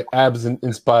 Probably my abs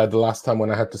inspired the last time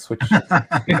when I had to switch. So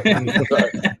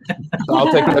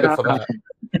I'll take credit for that.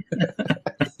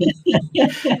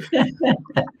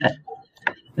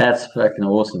 That's fucking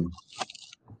awesome.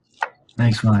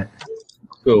 Thanks, mate.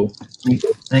 Cool.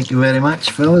 Thank you very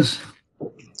much, fellas.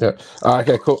 Yeah.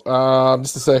 Okay, cool.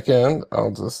 Just a second.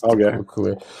 I'll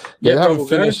go. Yeah, I haven't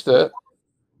finished it.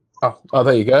 Oh,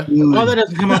 there you go. Oh, that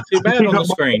doesn't come up too bad on the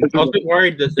screen. I was a bit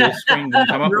worried that the screen didn't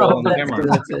come up well on the camera.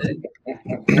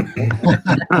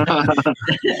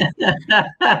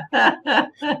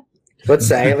 What's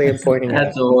the alien pointing at?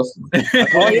 That's awesome.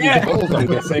 Oh, yeah. I'm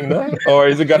guessing that. Or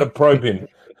is it got a probe in?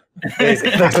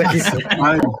 It looks like he's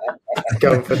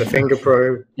going for the finger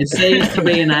probe. It seems to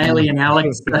be an alien,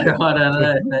 Alex. I don't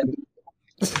know.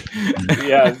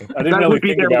 Yeah, I didn't really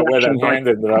think about where that hand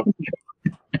ended up.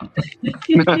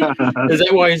 Is that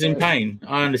why he's in pain?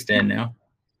 I understand now.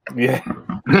 Yeah.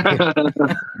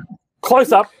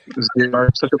 Close up. Very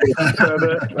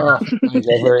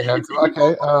handsome.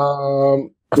 Okay.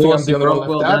 I think I'm the only one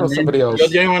left out, or somebody else. You're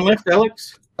the only one left,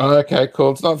 Alex. Okay,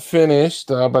 cool. It's not finished,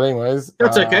 but anyways.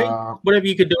 That's okay. Whatever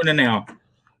you could do in an hour.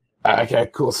 Okay,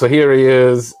 cool. So here he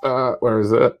is. Where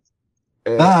is it?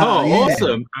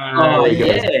 Awesome. Oh,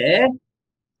 yeah.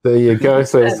 There you go.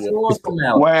 So That's awesome,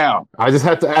 Alex. Wow. I just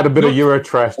had to add a bit of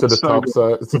Eurotrash to the top,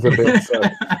 so it's a bit. So.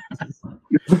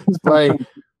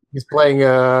 He's playing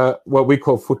what we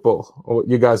call football, or what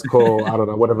you guys call, I don't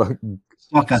know, whatever.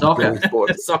 Soccer.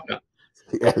 Soccer.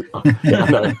 Yeah,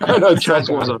 I know.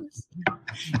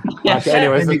 Okay,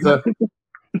 anyways,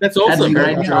 that's awesome. That's a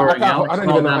great drawing, I Alex. don't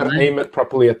even know how to aim it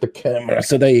properly at the camera.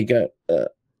 So there you go.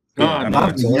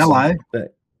 Yellow.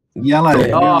 Yellow.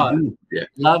 Oh, yeah.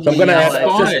 Lovely. So I'm going to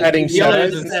yellow. just adding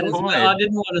shadows. I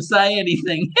didn't want to say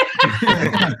anything.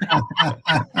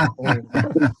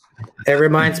 It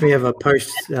reminds me of a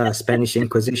post Spanish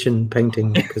Inquisition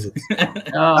painting because it's.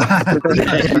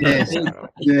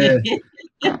 Yeah.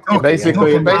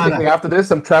 Basically, after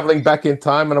this, I'm traveling back in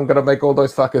time, and I'm going to make all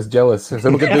those fuckers jealous. So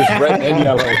look at this red and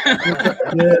yellow.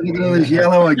 Yeah, look at all this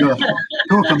yellow I got.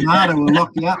 Torquemada will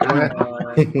lock you up.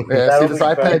 Yeah, see this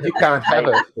iPad, you can't have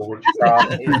it.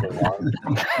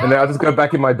 And then I'll just go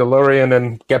back in my DeLorean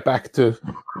and get back to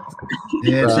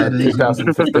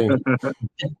 2015.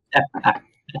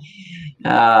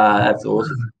 That's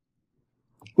awesome.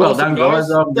 Well done,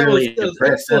 guys. I'm really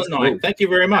impressed. That's cool. Thank you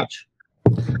very much.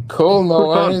 Cool, no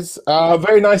worries.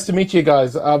 Very nice to meet you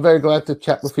guys. Very glad to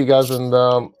chat with you guys, and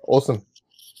awesome.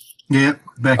 Yeah,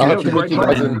 back I hope to meet you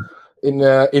guys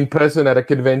in person at a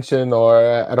convention or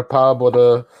at a pub or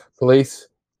the police.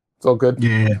 It's all good.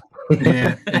 Yeah.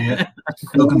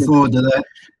 Looking forward to that.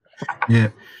 Yeah.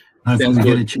 Hopefully we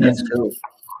get a chance.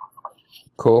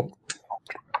 Cool.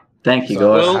 Thank you,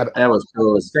 guys. Well, that was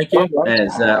cool. Thank you.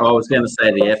 As I was going to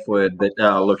say the F word, but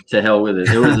look, to hell with it.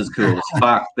 It was as cool as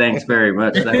fuck. Thanks very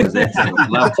much. That was excellent.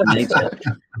 Love to meet you.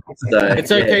 So,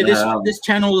 it's okay. This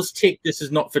channel is ticked. This is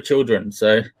not for children,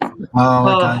 so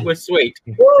okay. We're sweet.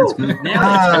 That's good.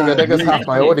 Now that's half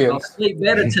my audience. I'll sleep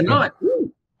better tonight.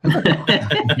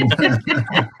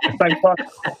 Thanks, fuck.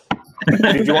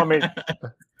 Did you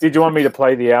want me to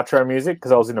play the outro music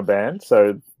because I was in a band?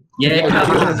 So. Yeah,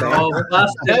 come on, Rob.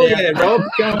 Hell yeah, Rob,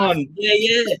 come on.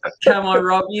 Yeah. Come on,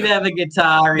 Rob. You have a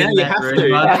guitar in that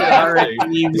room. I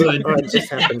reckon you would.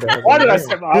 Why did I say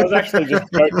that? I was actually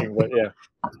just joking, but yeah.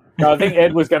 No, I think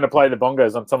Ed was going to play the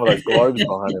bongos on some of those globes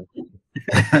behind him.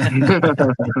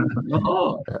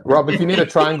 Rob, if you need a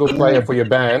triangle player for your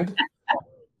band,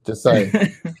 just say.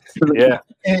 Yeah.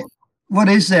 What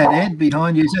is that, Ed,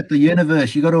 behind you? Is that the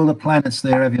universe? You got all the planets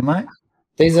there, have you, mate?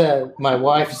 These are my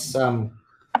wife's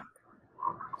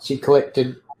She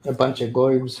collected a bunch of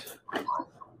globes.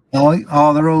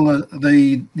 Oh, they're all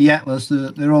the Atlas.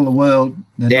 They're all the world.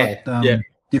 They're not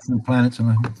different planets.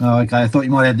 Oh, okay. I thought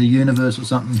you might have the universe or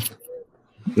something.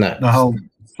 No, the whole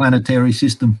planetary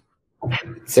system.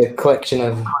 It's a collection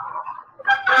of.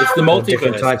 It's the multiverse.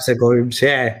 Different types of globes.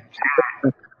 Yeah,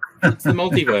 it's the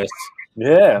multiverse.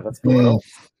 Yeah, that's cool. Yeah.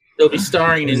 They'll be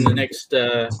starring in the next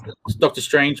Doctor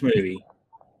Strange movie.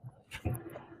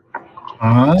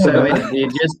 Oh, So you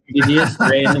just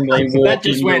randomly walk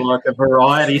into like a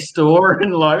variety store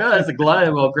and like, oh, there's a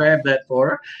globe, I'll grab that for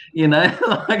her, you know,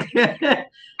 like,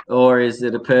 or is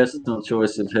it a personal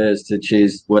choice of hers to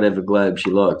choose whatever globe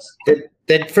she likes?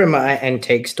 they're from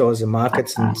antique stores and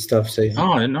markets and stuff. So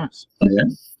oh, nice. Yeah.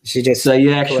 She just So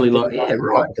you actually like, yeah,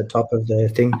 right, at the top of the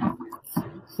thing.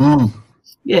 Mm.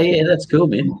 Yeah, that's cool,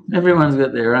 man. Everyone's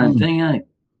got their own thing, eh?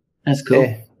 That's cool.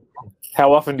 Yeah.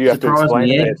 How often do you have to Surprised explain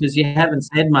me, that? because you haven't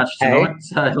said much tonight.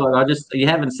 So like, you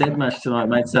haven't said much tonight,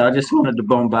 mate. So I just wanted to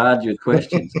bombard you with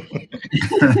questions.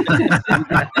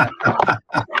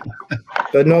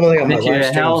 But normally on my Bet you're live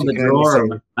a hell of streams, a you can only drawer, see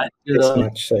mate. Good this on you.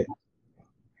 much. So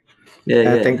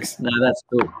Yeah, thanks. No, that's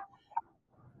cool.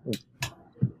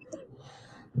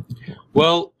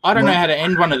 Well, I don't know how to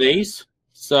end one of these.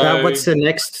 So what's the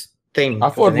next thing? I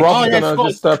thought Rob was going to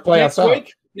just play us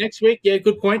out. Next week, yeah,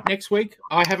 good point. Next week,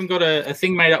 I haven't got a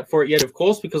thing made up for it yet, of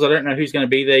course, because I don't know who's going to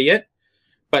be there yet.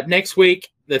 But next week,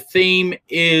 the theme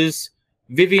is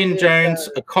Vivian Jones,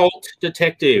 Occult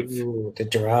Detective. Ooh, the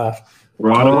giraffe.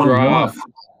 Right on. Giraffe.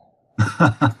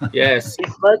 Yes. He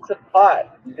smokes a pipe.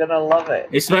 You're gonna love it.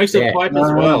 He smokes a pipe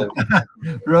as well.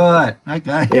 Right.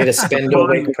 Okay. You to spend all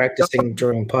week practicing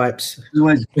drawing pipes. It's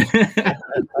always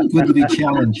good to be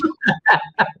challenged.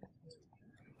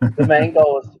 The main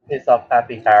goal was to piss off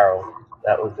Happy Harold.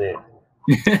 That was it.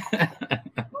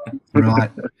 Right.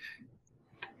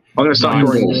 I'm going to start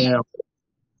drawing now.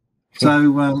 So,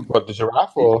 What, the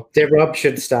giraffe or? Rob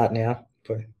should start now.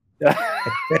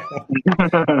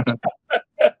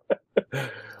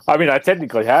 I mean, I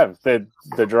technically have. The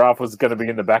giraffe was going to be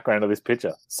in the background of this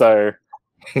picture. So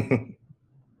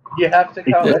You have to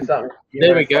come with something.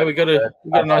 There we go. We got a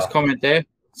nice comment there.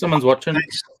 Someone's watching.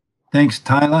 thanks,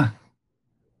 Taylor.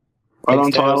 Right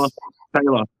on, Tyler.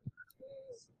 Taylor.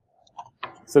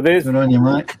 So there's Good on you,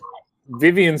 mate.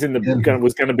 Vivian's in the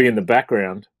was going to be in the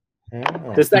background.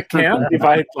 Oh. Does that count? If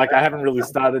I haven't really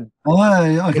started. Oh,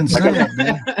 I can see it.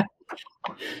 Man.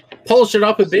 Polish it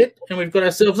up a bit, and we've got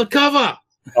ourselves a cover.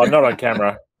 Oh, not on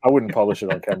camera. I wouldn't polish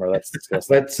it on camera. That's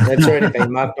disgusting. That's already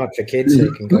been marked not for kids, so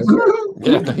you can go.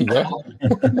 Yeah, there you go.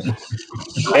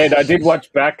 And I did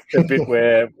watch back the bit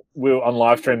where we were on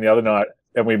live stream the other night,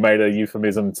 and we made a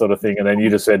euphemism sort of thing, and then you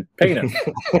just said penis.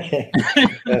 I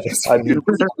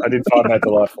did find that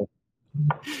delightful.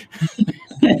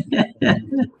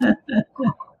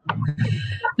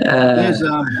 There's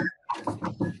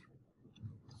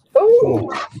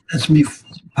that's me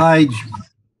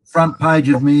front page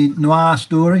of me noir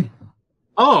story.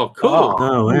 Oh, cool.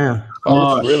 Oh, wow.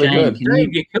 Oh, it's really Shane, good. can you-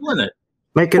 Dave, you're killing it.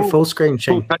 Make it full screen,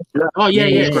 Shane. Oh, yeah.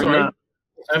 Yeah. Sorry. I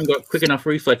haven't got quick enough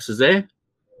reflexes there.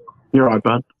 You're right,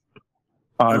 bud.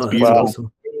 Oh, it's Oh, beautiful. that's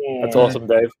awesome. That's awesome,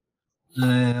 Dave.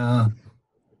 Yeah,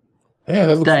 that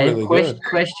looks Dave, really question, good.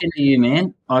 question to you,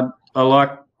 man. I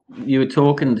like you were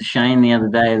talking to Shane the other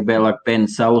day about like Ben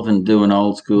Sullivan doing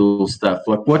old school stuff.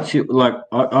 Like, what's your like?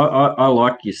 I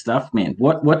like your stuff, man.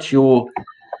 What's your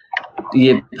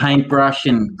paintbrush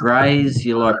and greys?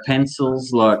 You like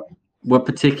pencils? Like, what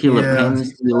particular pens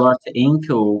do you like to ink,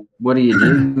 or what do you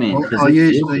do, man?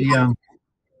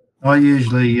 I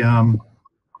usually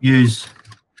use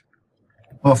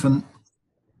often.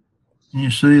 Can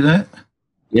you see that?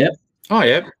 Yep. Oh,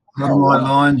 yeah. A lot of my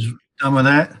lines done with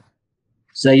that.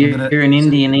 So you're an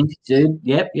Indian ink dude.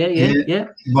 Yep. Yeah.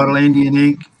 Bottle Indian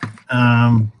ink,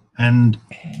 and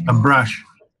a brush.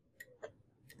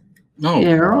 Oh,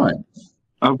 Yeah, right.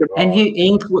 I've got, And you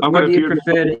ink. What I've got do a you few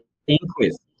prefer to ink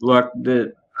with? Like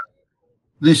the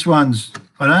This one's.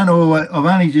 I don't always. I've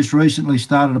only just recently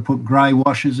started to put grey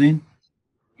washes in.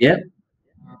 Yep.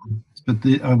 But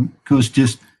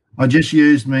because I just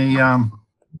used me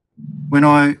when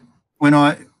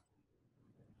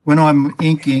I'm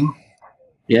inking.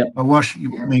 Yep. I wash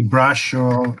my brush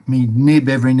or my nib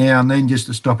every now and then just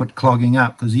to stop it clogging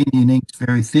up because Indian ink's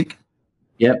very thick.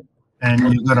 Yep.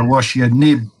 And you've got to wash your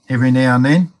nib every now and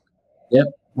then. Yep.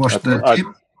 Wash the tip.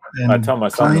 I tell my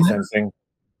son the clean same thing.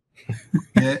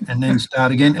 Yeah, and then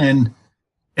start again. And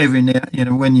every now,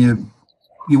 when you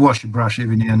wash your brush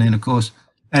every now and then, of course,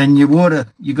 and your water,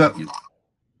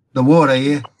 the water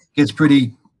here gets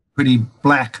pretty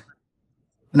black,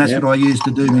 and that's what I use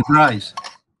to do my greys.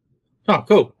 Oh,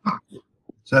 cool.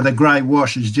 So the grey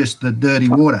wash is just the dirty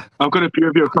water. I've got a few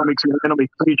of your comics and I'm a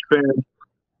huge fan.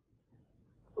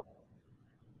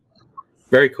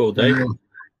 Very cool, Dave. Yeah.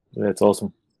 Yeah, it's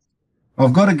awesome.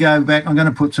 I've got to go back. I'm going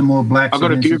to put some more blacks. I've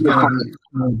got in a this. few It's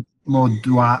gonna be more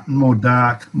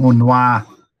dark, more noir.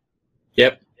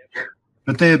 Yep.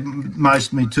 But they're most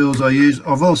of my tools I use.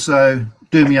 I've also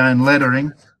do my own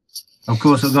lettering. Of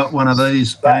course, I've got one of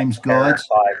these Ames guides.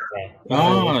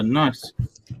 Oh, nice.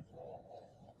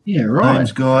 Yeah, right.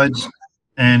 Ames guides.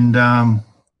 And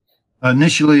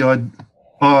initially where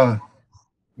are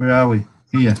we?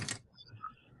 Here.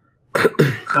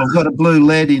 I've got a blue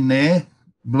lead in there,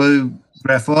 blue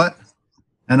graphite.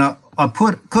 And I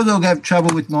put, because I'll have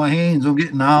trouble with my hands, I'm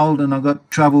getting old and I've got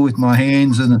trouble with my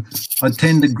hands, and I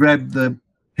tend to grab the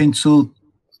pencil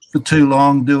for too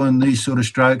long doing these sort of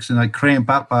strokes and they cramp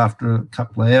up after a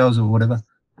couple of hours or whatever.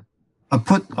 I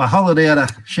hollowed out a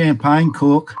champagne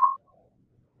cork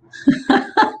and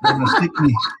I stick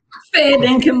me. Fair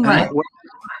dinkum, mate.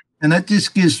 And that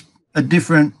just gives a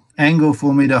different angle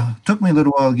for me to, took me a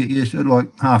little while to get used to it, like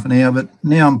half an hour, but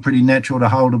now I'm pretty natural to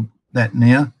hold that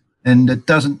now. And it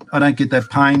doesn't, I don't get that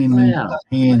pain in my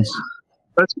hands.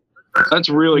 That's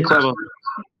really clever.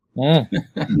 Yeah.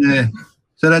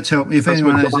 So that's helped. If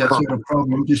anyone has that sort of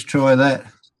problem, just try that.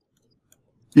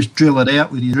 Just drill it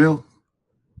out with your drill.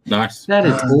 Nice. That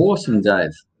is awesome,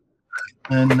 Dave.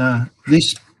 And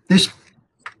this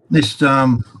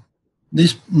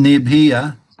nib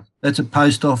here, that's a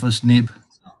post office nib.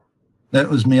 That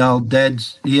was my old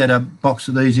dad's. He had a box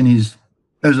of these in his.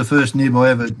 That was the first nib I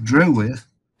ever drew with.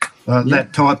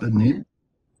 That type of nib.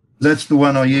 That's the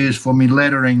one I use for me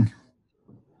lettering.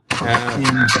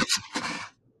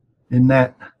 In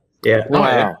that. Yeah.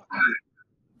 Wow.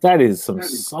 That is some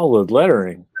solid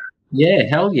lettering. Yeah,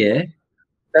 hell yeah.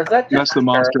 Does that That's just the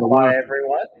master terrify of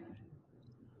everyone?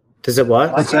 Does it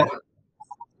what? What's that?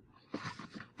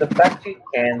 The fact you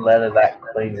can letter that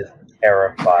clean just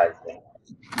terrifies me.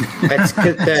 It's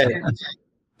good.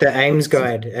 The Ames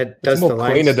guide. It does It's more the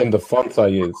lines. cleaner than the fonts I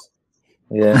use.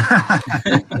 Yeah.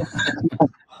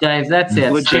 Dave, that's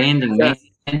outstanding, man.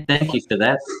 Thank you for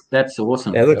that. That's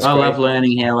awesome. That looks I great. love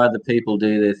learning how other people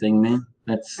do their thing, man.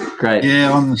 That's great.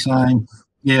 Yeah, I'm the same.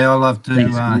 Yeah, I love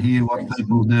to hear what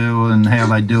people do and how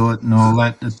they do it and all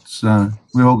that. It's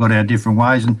we all got our different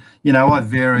ways, and I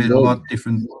vary it a lot,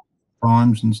 different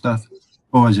times and stuff.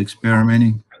 Always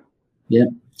experimenting. Yeah.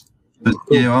 But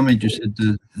yeah, I'm interested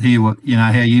to hear what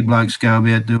how you blokes go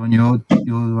about doing your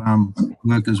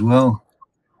work as well.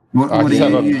 What do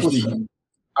you usually?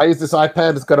 I use this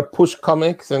iPad. It's got a push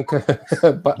comics and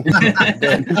button,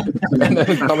 and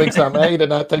then comics are made,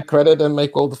 and I take credit and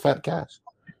make all the fat cash.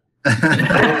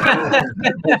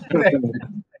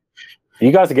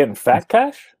 You guys are getting fat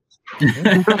cash?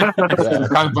 Yeah,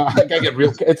 I can't get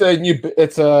real. It's a new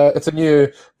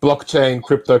blockchain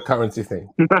cryptocurrency thing.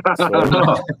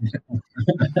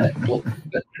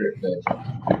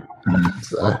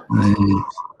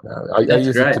 I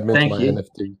use it to mint my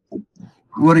NFT.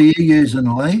 What are you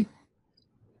using, Lee?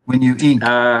 When you ink?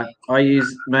 I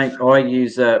use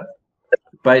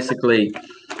basically.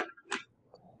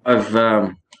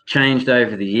 I've changed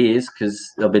over the years because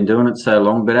I've been doing it so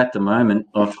long. But at the moment,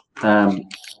 I've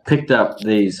picked up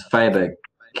these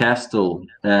Faber-Castell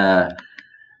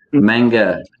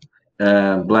manga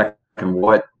black and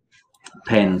white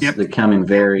pens that come in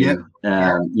varying.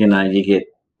 You get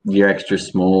your extra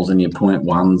smalls and your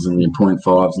 0.1s and your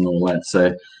 0.5s and all that.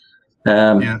 So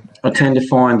I tend to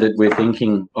find that with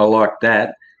inking, I like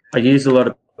that. I use a lot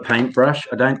of paintbrush.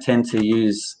 I don't tend to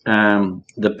use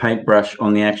the paintbrush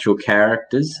on the actual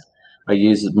characters. I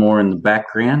use it more in the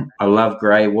background. I love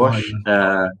grey wash.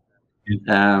 The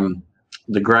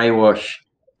grey wash,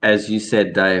 as you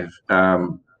said, Dave,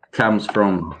 comes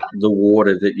from the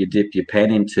water that you dip your pen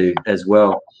into as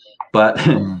well. But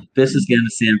this is going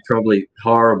to sound probably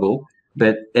horrible,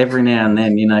 but every now and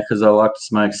then, because I like to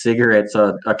smoke cigarettes,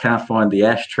 I can't find the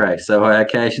ashtray, so I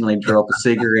occasionally drop a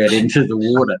cigarette into the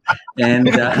water, and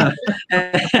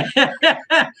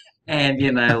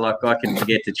I can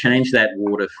forget to change that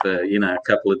water for a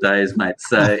couple of days, mate.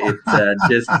 So it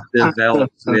just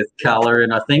develops with colour,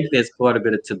 and I think there's quite a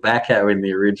bit of tobacco in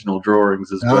the original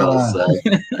drawings as well. So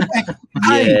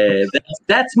yeah,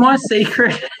 that's my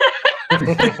secret.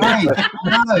 Hey,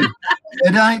 no,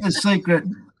 it ain't a secret.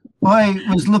 I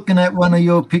was looking at one of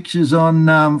your pictures on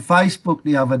Facebook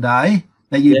the other day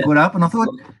that you put up, and I thought,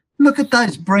 look at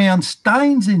those brown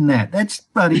stains in that. That's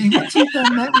bloody. What's he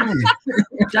done that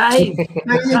with? Dave,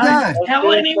 there you go.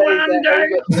 Tell anyone,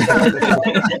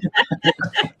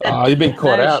 Oh, you've been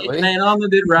caught out, shit, Lee. man. I'm a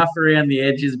bit rough around the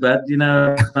edges, but you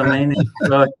know what I mean.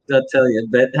 I tell you,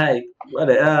 but hey,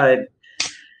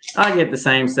 I get the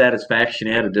same satisfaction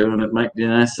out of doing it, mate. You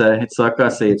know, so it's like I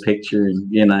see a picture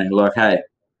and you know, like, hey,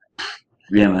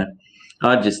 you know,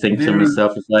 I just think to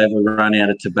myself, if I ever run out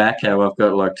of tobacco, I've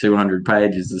got like 200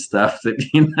 pages of stuff that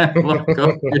you know, like,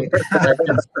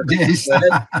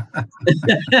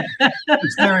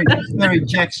 It's very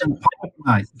Jackson Pollock,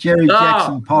 mate. Jerry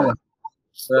Jackson Pollock.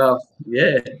 Well,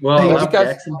 yeah. Well, I love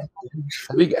Jackson.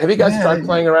 Have you guys tried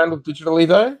playing around with digitally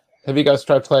though? Have you guys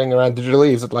tried playing around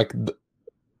digitally? Is it like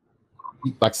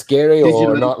scary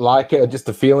or not like it, or just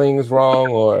the feeling is wrong,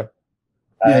 or?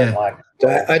 Yeah,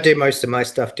 I do most of my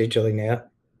stuff digitally now.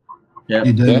 Yeah,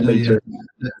 you do.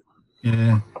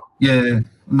 Yeah.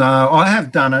 No, I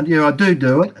have done it. Yeah, I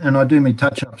do it, and I do my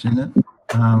touch-ups in it.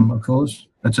 Of course,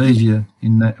 it's easier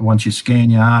in that once you scan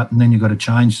your art, and then you've got to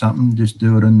change something. Just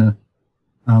do it in the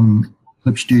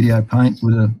Clip Studio Paint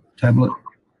with a tablet.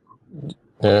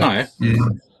 Yeah.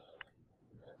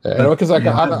 Because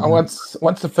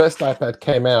once the first iPad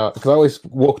came out, because I always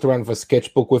walked around with a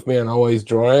sketchbook with me and always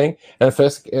drawing, and the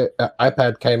first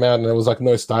iPad came out and there was like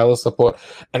no stylus support,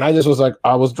 and I just was like,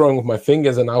 I was drawing with my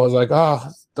fingers and I was like,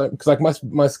 because like my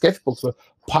sketchbooks were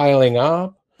piling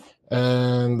up,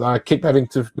 and I keep having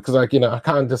to, because like, you know, I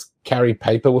can't just carry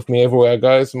paper with me everywhere I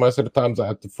go, so most of the times I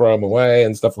have to throw them away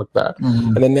and stuff like that.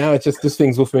 And then now it's just this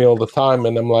thing's with me all the time,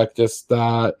 and I'm like, just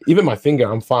even my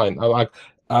finger, I'm fine. I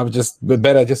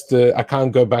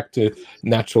can't go back to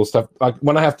natural stuff. Like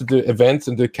when I have to do events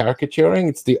and do caricaturing,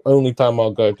 it's the only time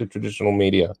I'll go to traditional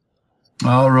media.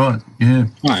 Oh, right. Yeah.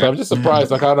 So I'm just surprised.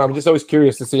 Like, I don't know, I'm just always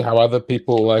curious to see how other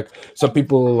people, like, some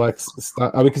people, like,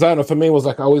 start, because I don't know, for me, it was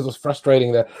like, always was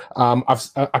frustrating that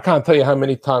I can't tell you how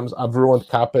many times I've ruined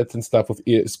carpets and stuff with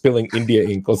spilling India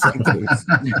ink or something.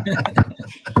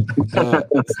 So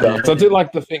I do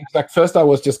like the things, like, first I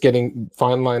was just getting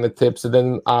fine liner tips, and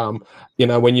then, you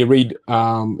know, when you read,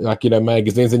 like, you know,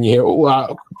 magazines and you hear,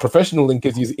 professional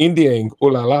inkers use India ink, ooh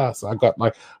la la. So I got,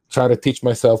 like, try to teach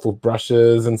myself with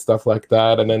brushes and stuff like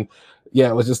that, and then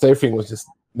it was just, everything was just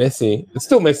messy. It's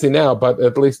still messy now, but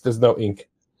at least there's no ink.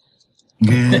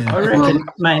 Yeah, I reckon,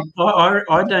 mate.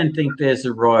 I don't think there's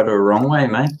a right or wrong way,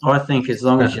 mate. I think as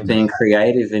long as you're being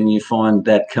creative and you find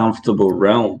that comfortable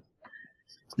realm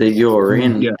that you're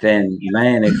in, then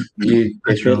man, if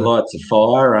it lights a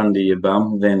fire under your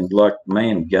bum, then like,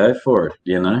 man, go for it.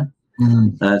 You know.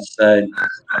 So.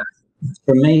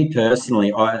 For me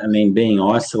personally, I mean, being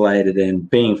isolated and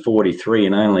being 43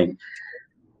 and only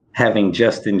having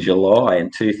just in July in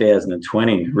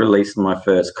 2020 released my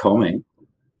first comic,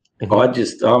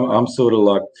 I'm sort of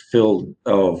like filled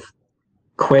of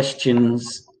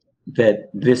questions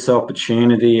that this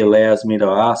opportunity allows me to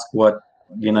ask what,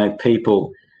 you know,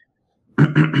 people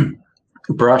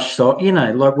brush off, you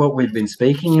know, like what we've been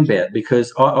speaking about,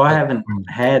 because I haven't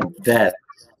had that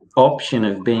option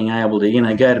of being able to, you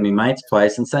know, go to my mate's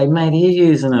place and say, mate, are you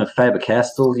using a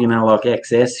Faber-Castell, you know, like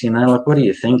XS, you know, like, what do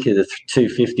you think of the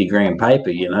 250 gram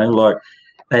paper, you know, like,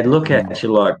 they'd look at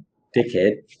you like,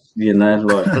 dickhead, you know,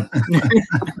 like,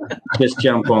 just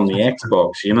jump on the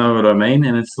Xbox, you know what I mean?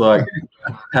 And it's like,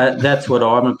 that's what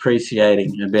I'm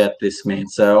appreciating about this, man.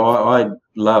 So I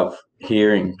love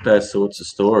hearing those sorts of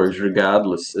stories,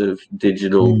 regardless of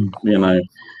digital, you know,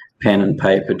 pen and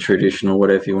paper, traditional,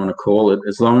 whatever you want to call it,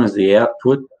 as long as the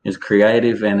output is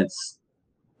creative and it's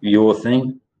your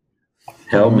thing,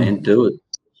 hell, man, do it.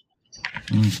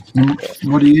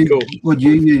 What do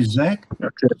you use, Zach?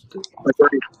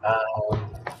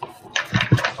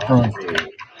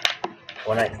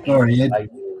 Sorry, Ed.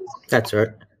 That's right.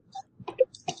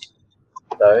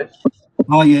 Those.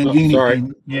 Oh yeah, sorry.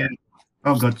 Yeah,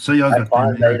 I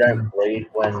find they don't bleed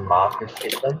when markers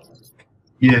hit them.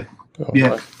 Yeah.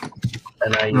 Yeah.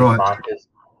 And I use markers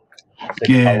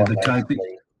to color the Copic.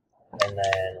 And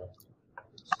then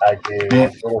I do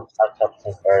little touch-ups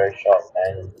in Photoshop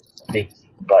and big,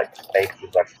 like,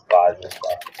 faces, like slides and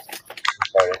stuff in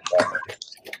Photoshop.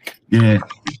 Yeah.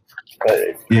 But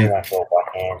it's pretty much all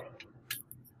by hand.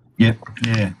 Yep.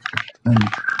 Yeah.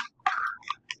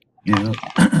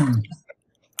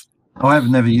 I have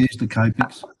never used the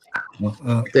Copics.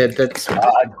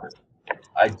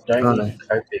 I don't use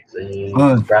Copics. I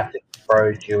use Graphic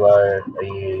Pro Duo. I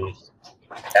use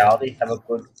Audi. Have a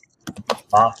good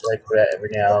master they put out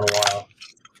every now and a while.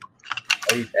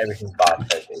 I use everything but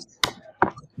Copics.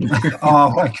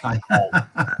 Oh, okay.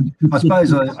 I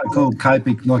suppose I call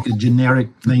Copic like a generic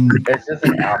thing. It's just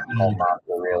an alcohol marker,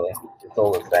 really. It's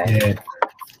all the same.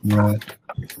 Yeah. Right.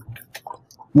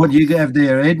 What do you have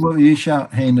there, Ed? What were you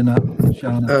handing up?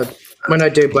 When I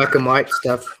do black and white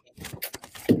stuff,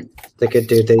 they could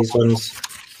do these ones.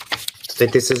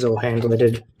 Like this is all hand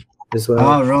lettered as well.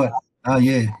 Oh, right. Oh,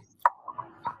 yeah.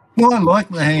 Well, I like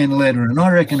the hand lettering. I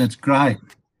reckon it's great.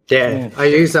 Yeah, I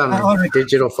use I reckon-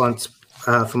 digital fonts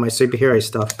for my superhero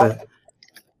stuff, but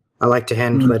I like to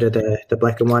hand letter the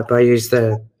black and white. But I use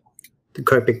the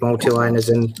Copic multiliners,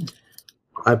 and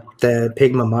the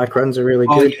Pigma microns are really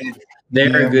good. Yeah. They're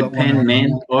Yeah, a good I've got one pen, of man.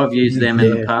 them. I've used them in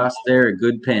the Yeah. past. They're a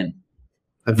good pen.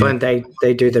 I find they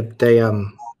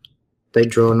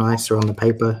draw nicer on the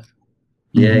paper.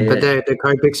 Yeah, But yeah. the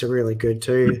Copics are really good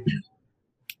too.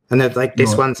 And they're like this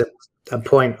Right. one's a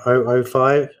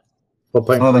 .005 or Oh,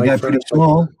 they go 0.05. pretty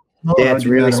small. Oh, Yeah, I it's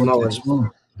didn't really know they were small. that small.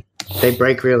 They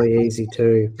break really easy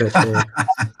too. But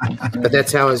but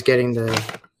that's how I was getting the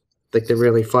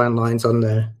really fine lines on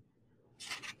the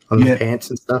Yeah. pants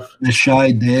and stuff. The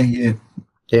shade there, yeah.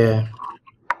 Yeah.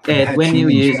 Ed, when you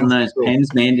were Hatching using those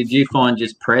pens, man, did you find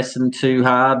just pressing too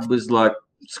hard was like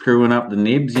screwing up the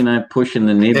nibs, pushing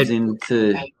the nibs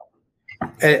into...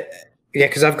 Yeah,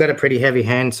 because I've got a pretty heavy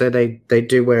hand, so they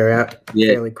do wear out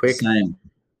Yeah, fairly quick. same.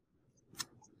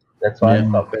 That's why Yeah. I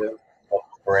stopped with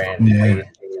brand. Yeah. I used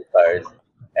to use those,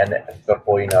 and then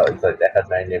before you know it, it's like they had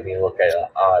no nib. You look at it,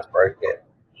 like, I broke it.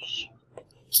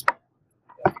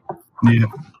 Yeah.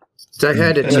 So I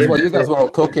heard a And tip. while you guys were all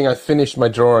talking, I finished my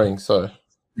drawing. So,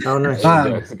 Oh no.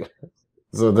 Ah,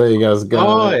 so there you guys go.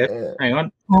 Oh, yeah. Hang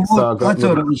on. well, So I I got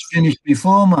thought the- it was finished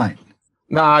before, mate.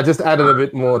 Nah, I just added a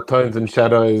bit more tones and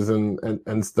shadows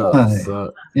and stuff. Oh,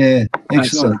 So, Yeah,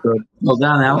 That's so excellent. good. Well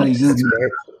done, Bloody Alex.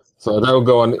 good. so that'll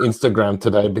go on Instagram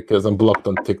today because I'm blocked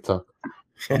on TikTok.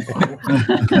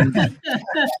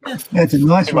 That's a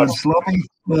nice Too one, much- Sloppy.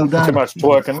 Well Too done. much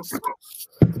twerking.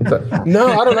 No,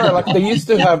 I don't know. Like they used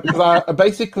to have,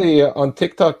 basically on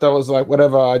TikTok, that was like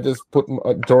whatever. I just put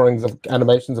drawings of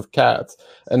animations of cats,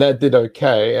 and that did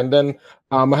okay. And then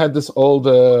I had this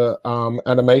older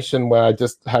animation where I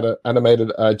just had an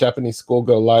animated Japanese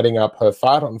schoolgirl lighting up her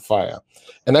fart on fire,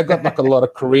 and that got like a lot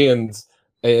of Koreans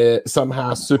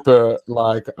somehow super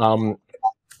like I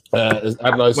don't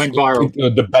know, Went viral. into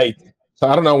a debate. So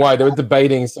I don't know why they were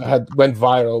debating. So went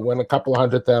viral, went a couple of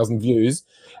 100,000 views.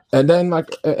 And then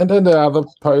the other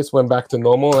post went back to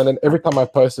normal. And then every time I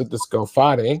posted this girl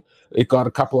fighting, it got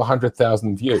a couple of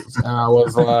 100,000 views. And I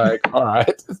was like, all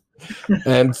right.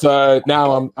 And so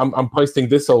now I'm posting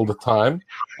this all the time.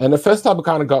 And the first time I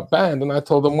kind of got banned, and I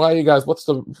told them, why you guys, what's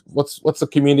the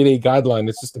community guideline?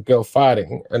 It's just a girl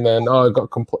fighting. And then it got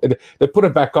they put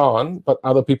it back on, but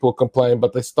other people complained,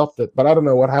 but they stopped it. But I don't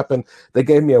know what happened. They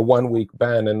gave me a 1-week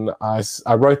ban, and I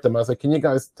wrote them. I was like, can you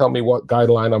guys tell me what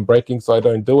guideline I'm breaking so I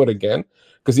don't do it again?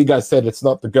 Because you guys said it's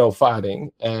not the girl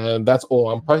fighting, and that's all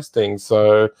I'm posting.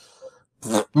 So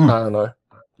I don't know.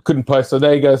 Couldn't post. So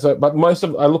there you go. So, but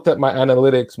I looked at my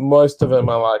analytics. Most of them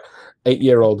are like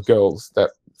 8-year-old girls that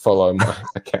follow my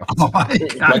account. Oh, Like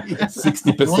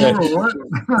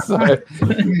 60%. So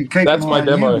Keep that's an my eye on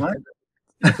demo. you, mate.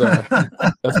 So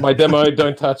that's my demo.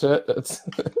 Don't touch it.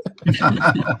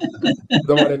 Don't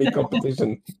want any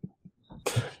competition.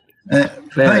 Fair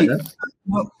Pete, enough.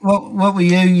 what were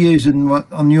you using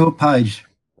on your page,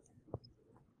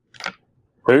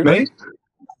 Who? Me?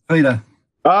 Peter?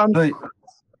 Pete.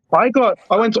 I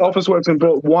went to Officeworks and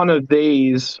bought one of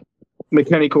these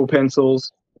mechanical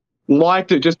pencils.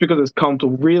 Liked it just because it's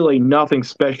comfortable. Really nothing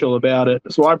special about it.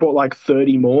 So I bought like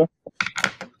 30 more.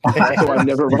 So I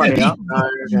never run out.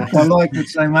 I liked it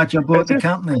so much I bought the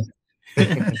company.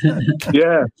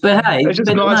 Yeah. But hey, It's just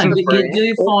but nice and you free.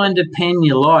 do find a pen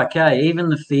you like, hey? Even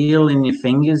the feel in your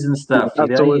fingers and stuff.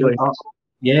 Absolutely.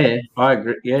 Yeah, I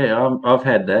agree. Yeah, I've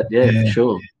had that. Yeah, Yeah. for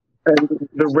sure. And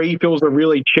the refills are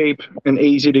really cheap and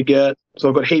easy to get. So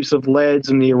I've got heaps of leads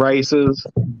and the erasers.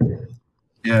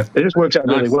 Yeah. It just works out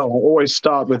really well. I always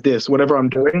start with this. Whatever I'm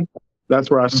doing, that's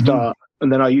where I start.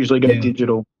 And then I usually go Yeah.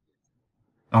 digital.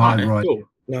 Oh, right. Cool.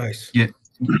 Nice.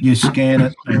 You scan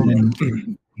it and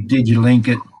then digital ink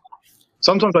it.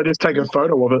 Sometimes I just take a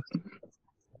photo of it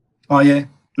Oh, yeah.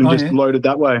 and Oh, just yeah. load it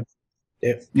that way.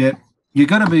 Yeah. You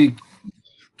got to be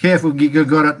careful. You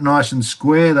got it nice and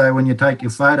square, though, when you take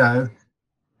your photo.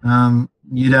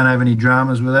 You don't have any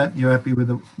dramas with that? You're happy with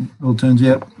it? All turns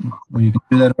out? Or you can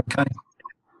do that okay?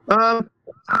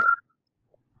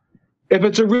 If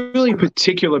it's a really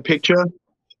particular picture,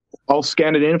 I'll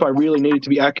scan it in if I really need it to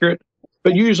be accurate.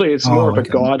 But usually it's more of a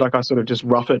okay. guide, like I sort of just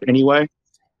rough it anyway.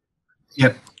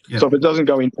 Yep. Yep. So if it doesn't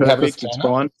go in You have a perfect, it's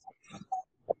scanner? fine.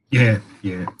 Yeah.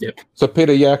 Yeah. So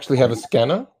Peter, you actually have a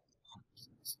scanner?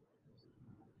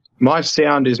 My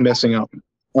sound is messing up.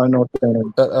 I'm not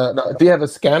scanning. No, do you have a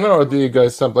scanner or do you go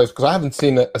someplace? Because I haven't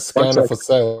seen a scanner sec. for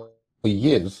sale for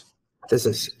years. This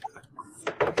is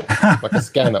Like a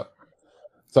scanner.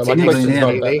 So my TV, question's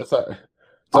not TV. that. So,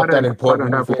 it's not that I don't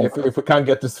important. have If we can't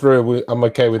get this through, I'm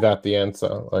okay without the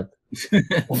answer. Like,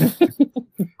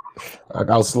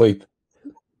 I'll sleep.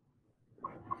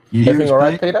 You hear Everything us, all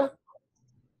right, Pete? Peter?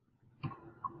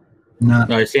 No.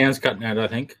 No, sound's cutting out, I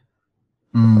think.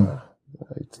 Mm.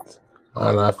 I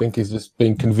don't know. I think he's just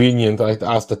being convenient. I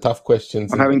asked the tough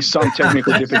questions. I'm having some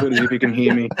technical difficulties if you can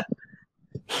hear me.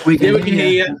 We Yeah, we can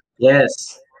hear you.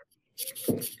 Yes.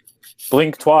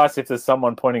 Blink twice if there's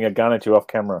someone pointing a gun at you off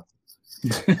camera.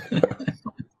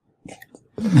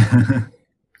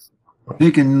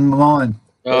 Who can mine?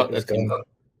 Oh, that's good.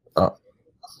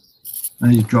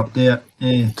 He's dropped out.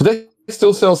 Yeah. Do they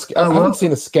still sell? I well. haven't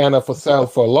seen a scanner for sale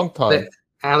for a long time.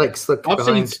 Alex, look I've seen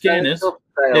behind. scanners.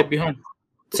 They're behind.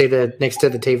 See the next to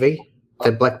the TV,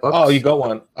 the black box. Oh, you got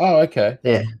one. Oh, okay.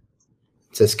 Yeah.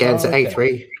 So scans okay.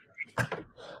 A3. Okay.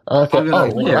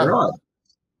 Oh, Yeah, wow. right.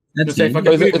 That's Just say if I it.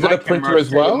 can Is it move a my printer camera as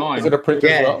through well? mine. Is it a printer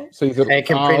as Yeah. well? So you And it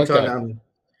can print on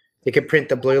you can print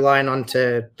the blue line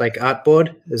onto like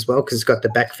artboard as well because it's got the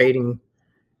back feeding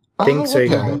thing, so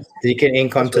you can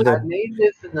ink onto I the mean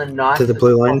this in the nicest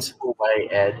blue lines. possible way,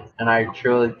 Ed, and I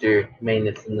truly do mean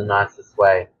this in the nicest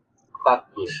way. Fuck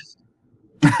you.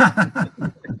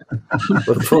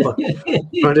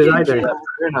 What did I do?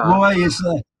 Why is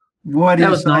that? Why do That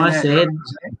you was say nice,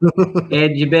 that? Ed.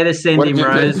 Ed, you better send What him did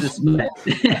you do? roses, mate.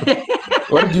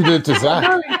 What did you do to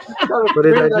Zach? What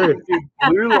did I do?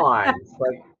 Blue lines,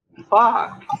 like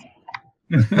fuck.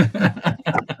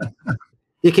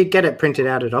 You could get it printed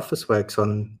out at Officeworks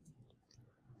on.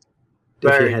 If you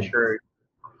Very had true.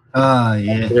 Oh,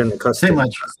 yeah. it in the costume. Too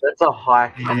much. That's a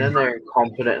hike, and then they're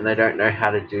incompetent and they don't know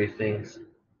how to do things.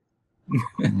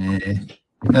 Yeah.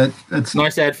 It's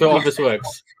Nice ad for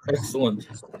Officeworks. Excellent.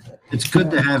 it's good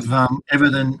to have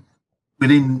everything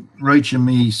within reach of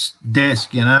me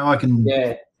desk. You know, I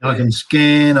can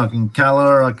scan, I can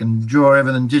colour, I can draw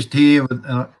everything just here. With,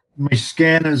 my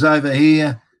scanner's over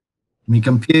here, my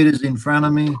computer's in front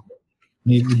of me,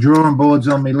 my drawing board's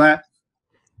on my lap.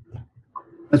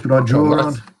 That's what I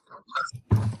draw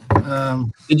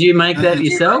on. Did you make that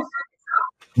yourself?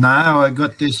 No, I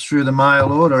got this through the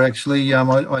mail order. Actually,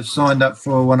 I signed up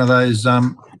for one of those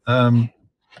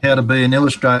how to be an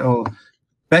illustrator. Or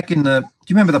back in the, do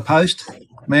you remember the Post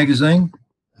magazine,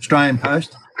 Australian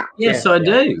Post? Yes, I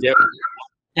do. Yep.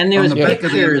 And there On was the back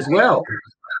of picture the- as well.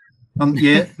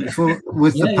 Yeah,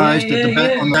 with the Yeah, Post yeah, at the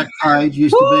back yeah. on that page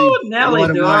used Ooh, to be. Nelly,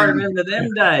 right do I away. remember them,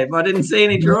 Dave? I didn't see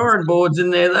any drawing boards in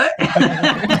there, though.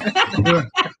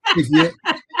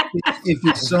 If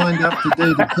you signed up to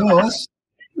do the course,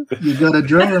 you got a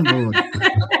drawing board.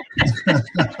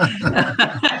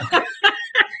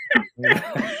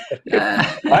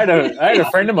 I had a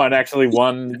friend of mine actually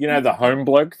won, you know, the home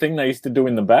bloke thing they used to do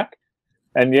in the back.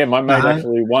 And yeah, my mate Uh-huh.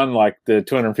 actually won like the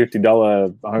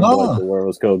 $250 home bloke or whatever it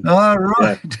was called. Oh,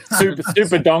 right.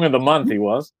 Super dong of the month he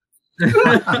was.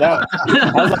 That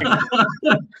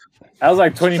was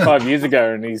like 25 years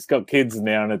ago, and he's got kids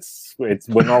now, and it's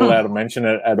we're not allowed to mention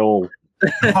it at all.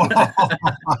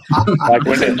 Like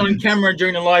when It's on camera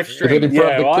during a live Is it stream. in front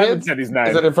yeah, of well, I the haven't kids? said his Is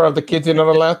name. it in front of the kids you're not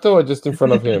allowed to, or just in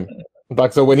front of him?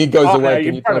 Like, so when he goes Oh, no, away, can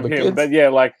in you tell front the of him. kids? But yeah,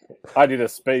 like I did a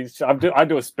speech. I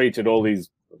do a speech at all these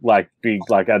like big,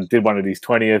 like I did one at his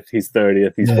 20th, his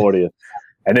 30th, his 40th,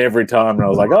 and every time I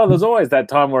was like, oh, there's always that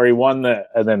time where he won that,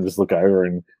 and then just look over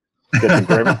and get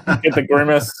the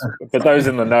grimace. But those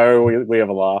in the know, we have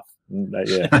a laugh.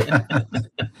 Yeah.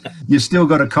 You still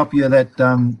got a copy of that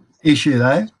issue,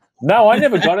 though? No, I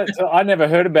never got it. I never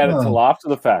heard about it till after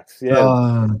the fact.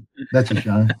 Yeah, That's a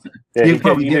shame. yeah, You'll he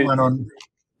probably he get knew- one on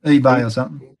eBay or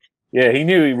something. Yeah, he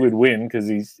knew he would win because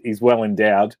he's well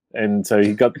endowed, and so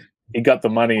he got the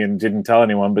money and didn't tell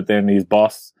anyone. But then his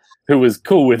boss, who was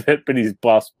cool with it, but his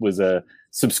boss was a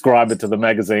subscriber to the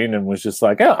magazine and was just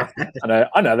like, "Oh, I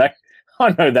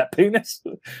know that penis."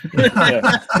 Yeah.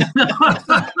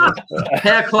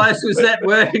 How close was that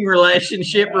working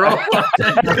relationship, Rob?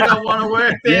 I don't want to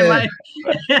work there, Yeah.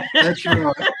 mate. That's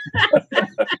right.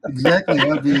 Exactly.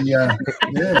 I'd be,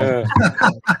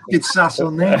 get sus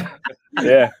on there.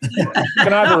 Yeah.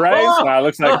 Can I have a raise? No, it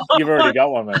looks like you've already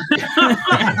got one, mate.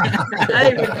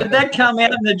 Hey, did that come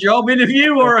out in the job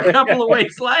interview or a couple of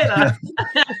weeks later?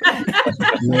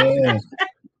 Yeah.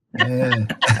 Yeah.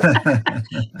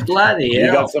 Bloody You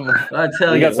hell. got some. I tell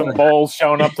You you, got some balls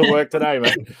showing up to work today,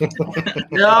 mate.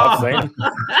 No. I've seen.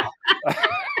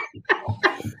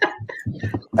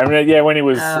 I mean, yeah, when he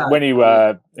was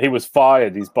he was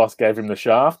fired, his boss gave him the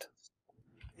shaft.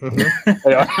 Okay,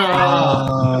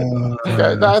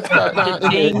 that's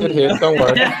it here. Don't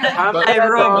worry. Hey,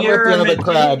 Rob, Don't you're let the a other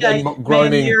crowd musician, and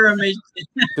groaning you're a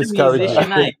discourage musician,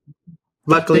 you. eh?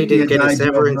 Luckily, didn't get a Day job,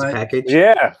 severance mate. package.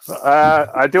 Yeah,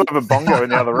 I do have a bongo in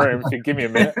the other room. If you give me a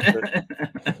minute.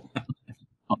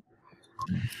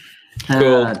 But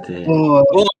Cool. Ah, dear. Oh,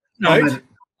 Well, no.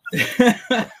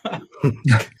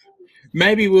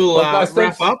 Maybe we'll Well, guys,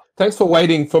 wrap up. Thanks for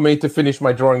waiting for me to finish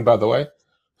my drawing, by the way.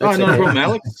 Oh, That's not a okay. problem,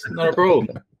 Alex. Not a problem.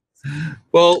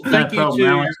 Well, thank No problem, you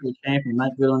to Alex. You're a champion,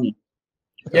 mate. Good on you.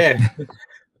 yeah.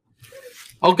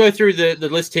 I'll go through the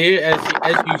list here as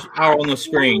you are on the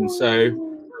screen.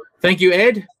 So, thank you,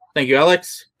 Ed. Thank you,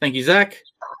 Alex. Thank you, Zach.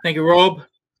 Thank you, Rob.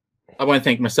 I won't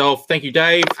thank myself. Thank you,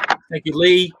 Dave. Thank you,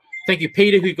 Lee. Thank you,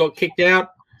 Peter, who got kicked out.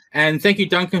 And thank you,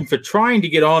 Duncan, for trying to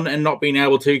get on and not being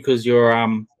able to because your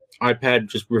iPad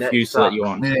just refused to let you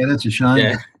on. yeah, that's a shame.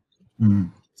 Yeah. Mm.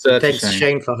 So that's Thanks, a shame.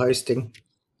 Shane, for hosting.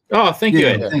 Oh, thank you,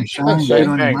 Yeah, Ed. thanks, Shane. Thanks, Good Shane.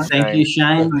 on you, Thanks. mate. Thank you,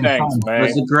 Shane. thanks, It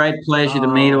was mate. a great pleasure to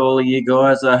meet all of you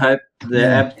guys. I hope the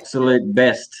Yeah. absolute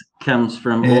best comes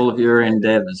from Yeah. all of your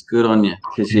endeavours. Good on you,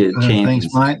 because you're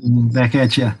champions. Thanks, mate. And back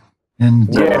at you.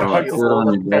 And Yeah, All right, You good on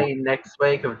all you, of bro. me next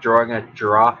week of drawing a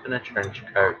giraffe in a trench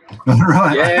coat. all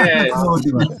right. Yes. Forward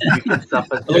to it. You can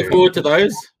suffer I look too. forward to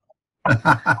those.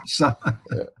 So,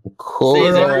 Cool. See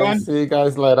you, guys. everyone. See you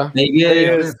guys later. Thank you.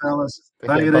 yeah, fellas. Take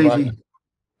Take care. it Bye-bye. easy.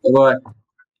 Bye-bye.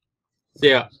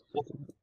 Yeah.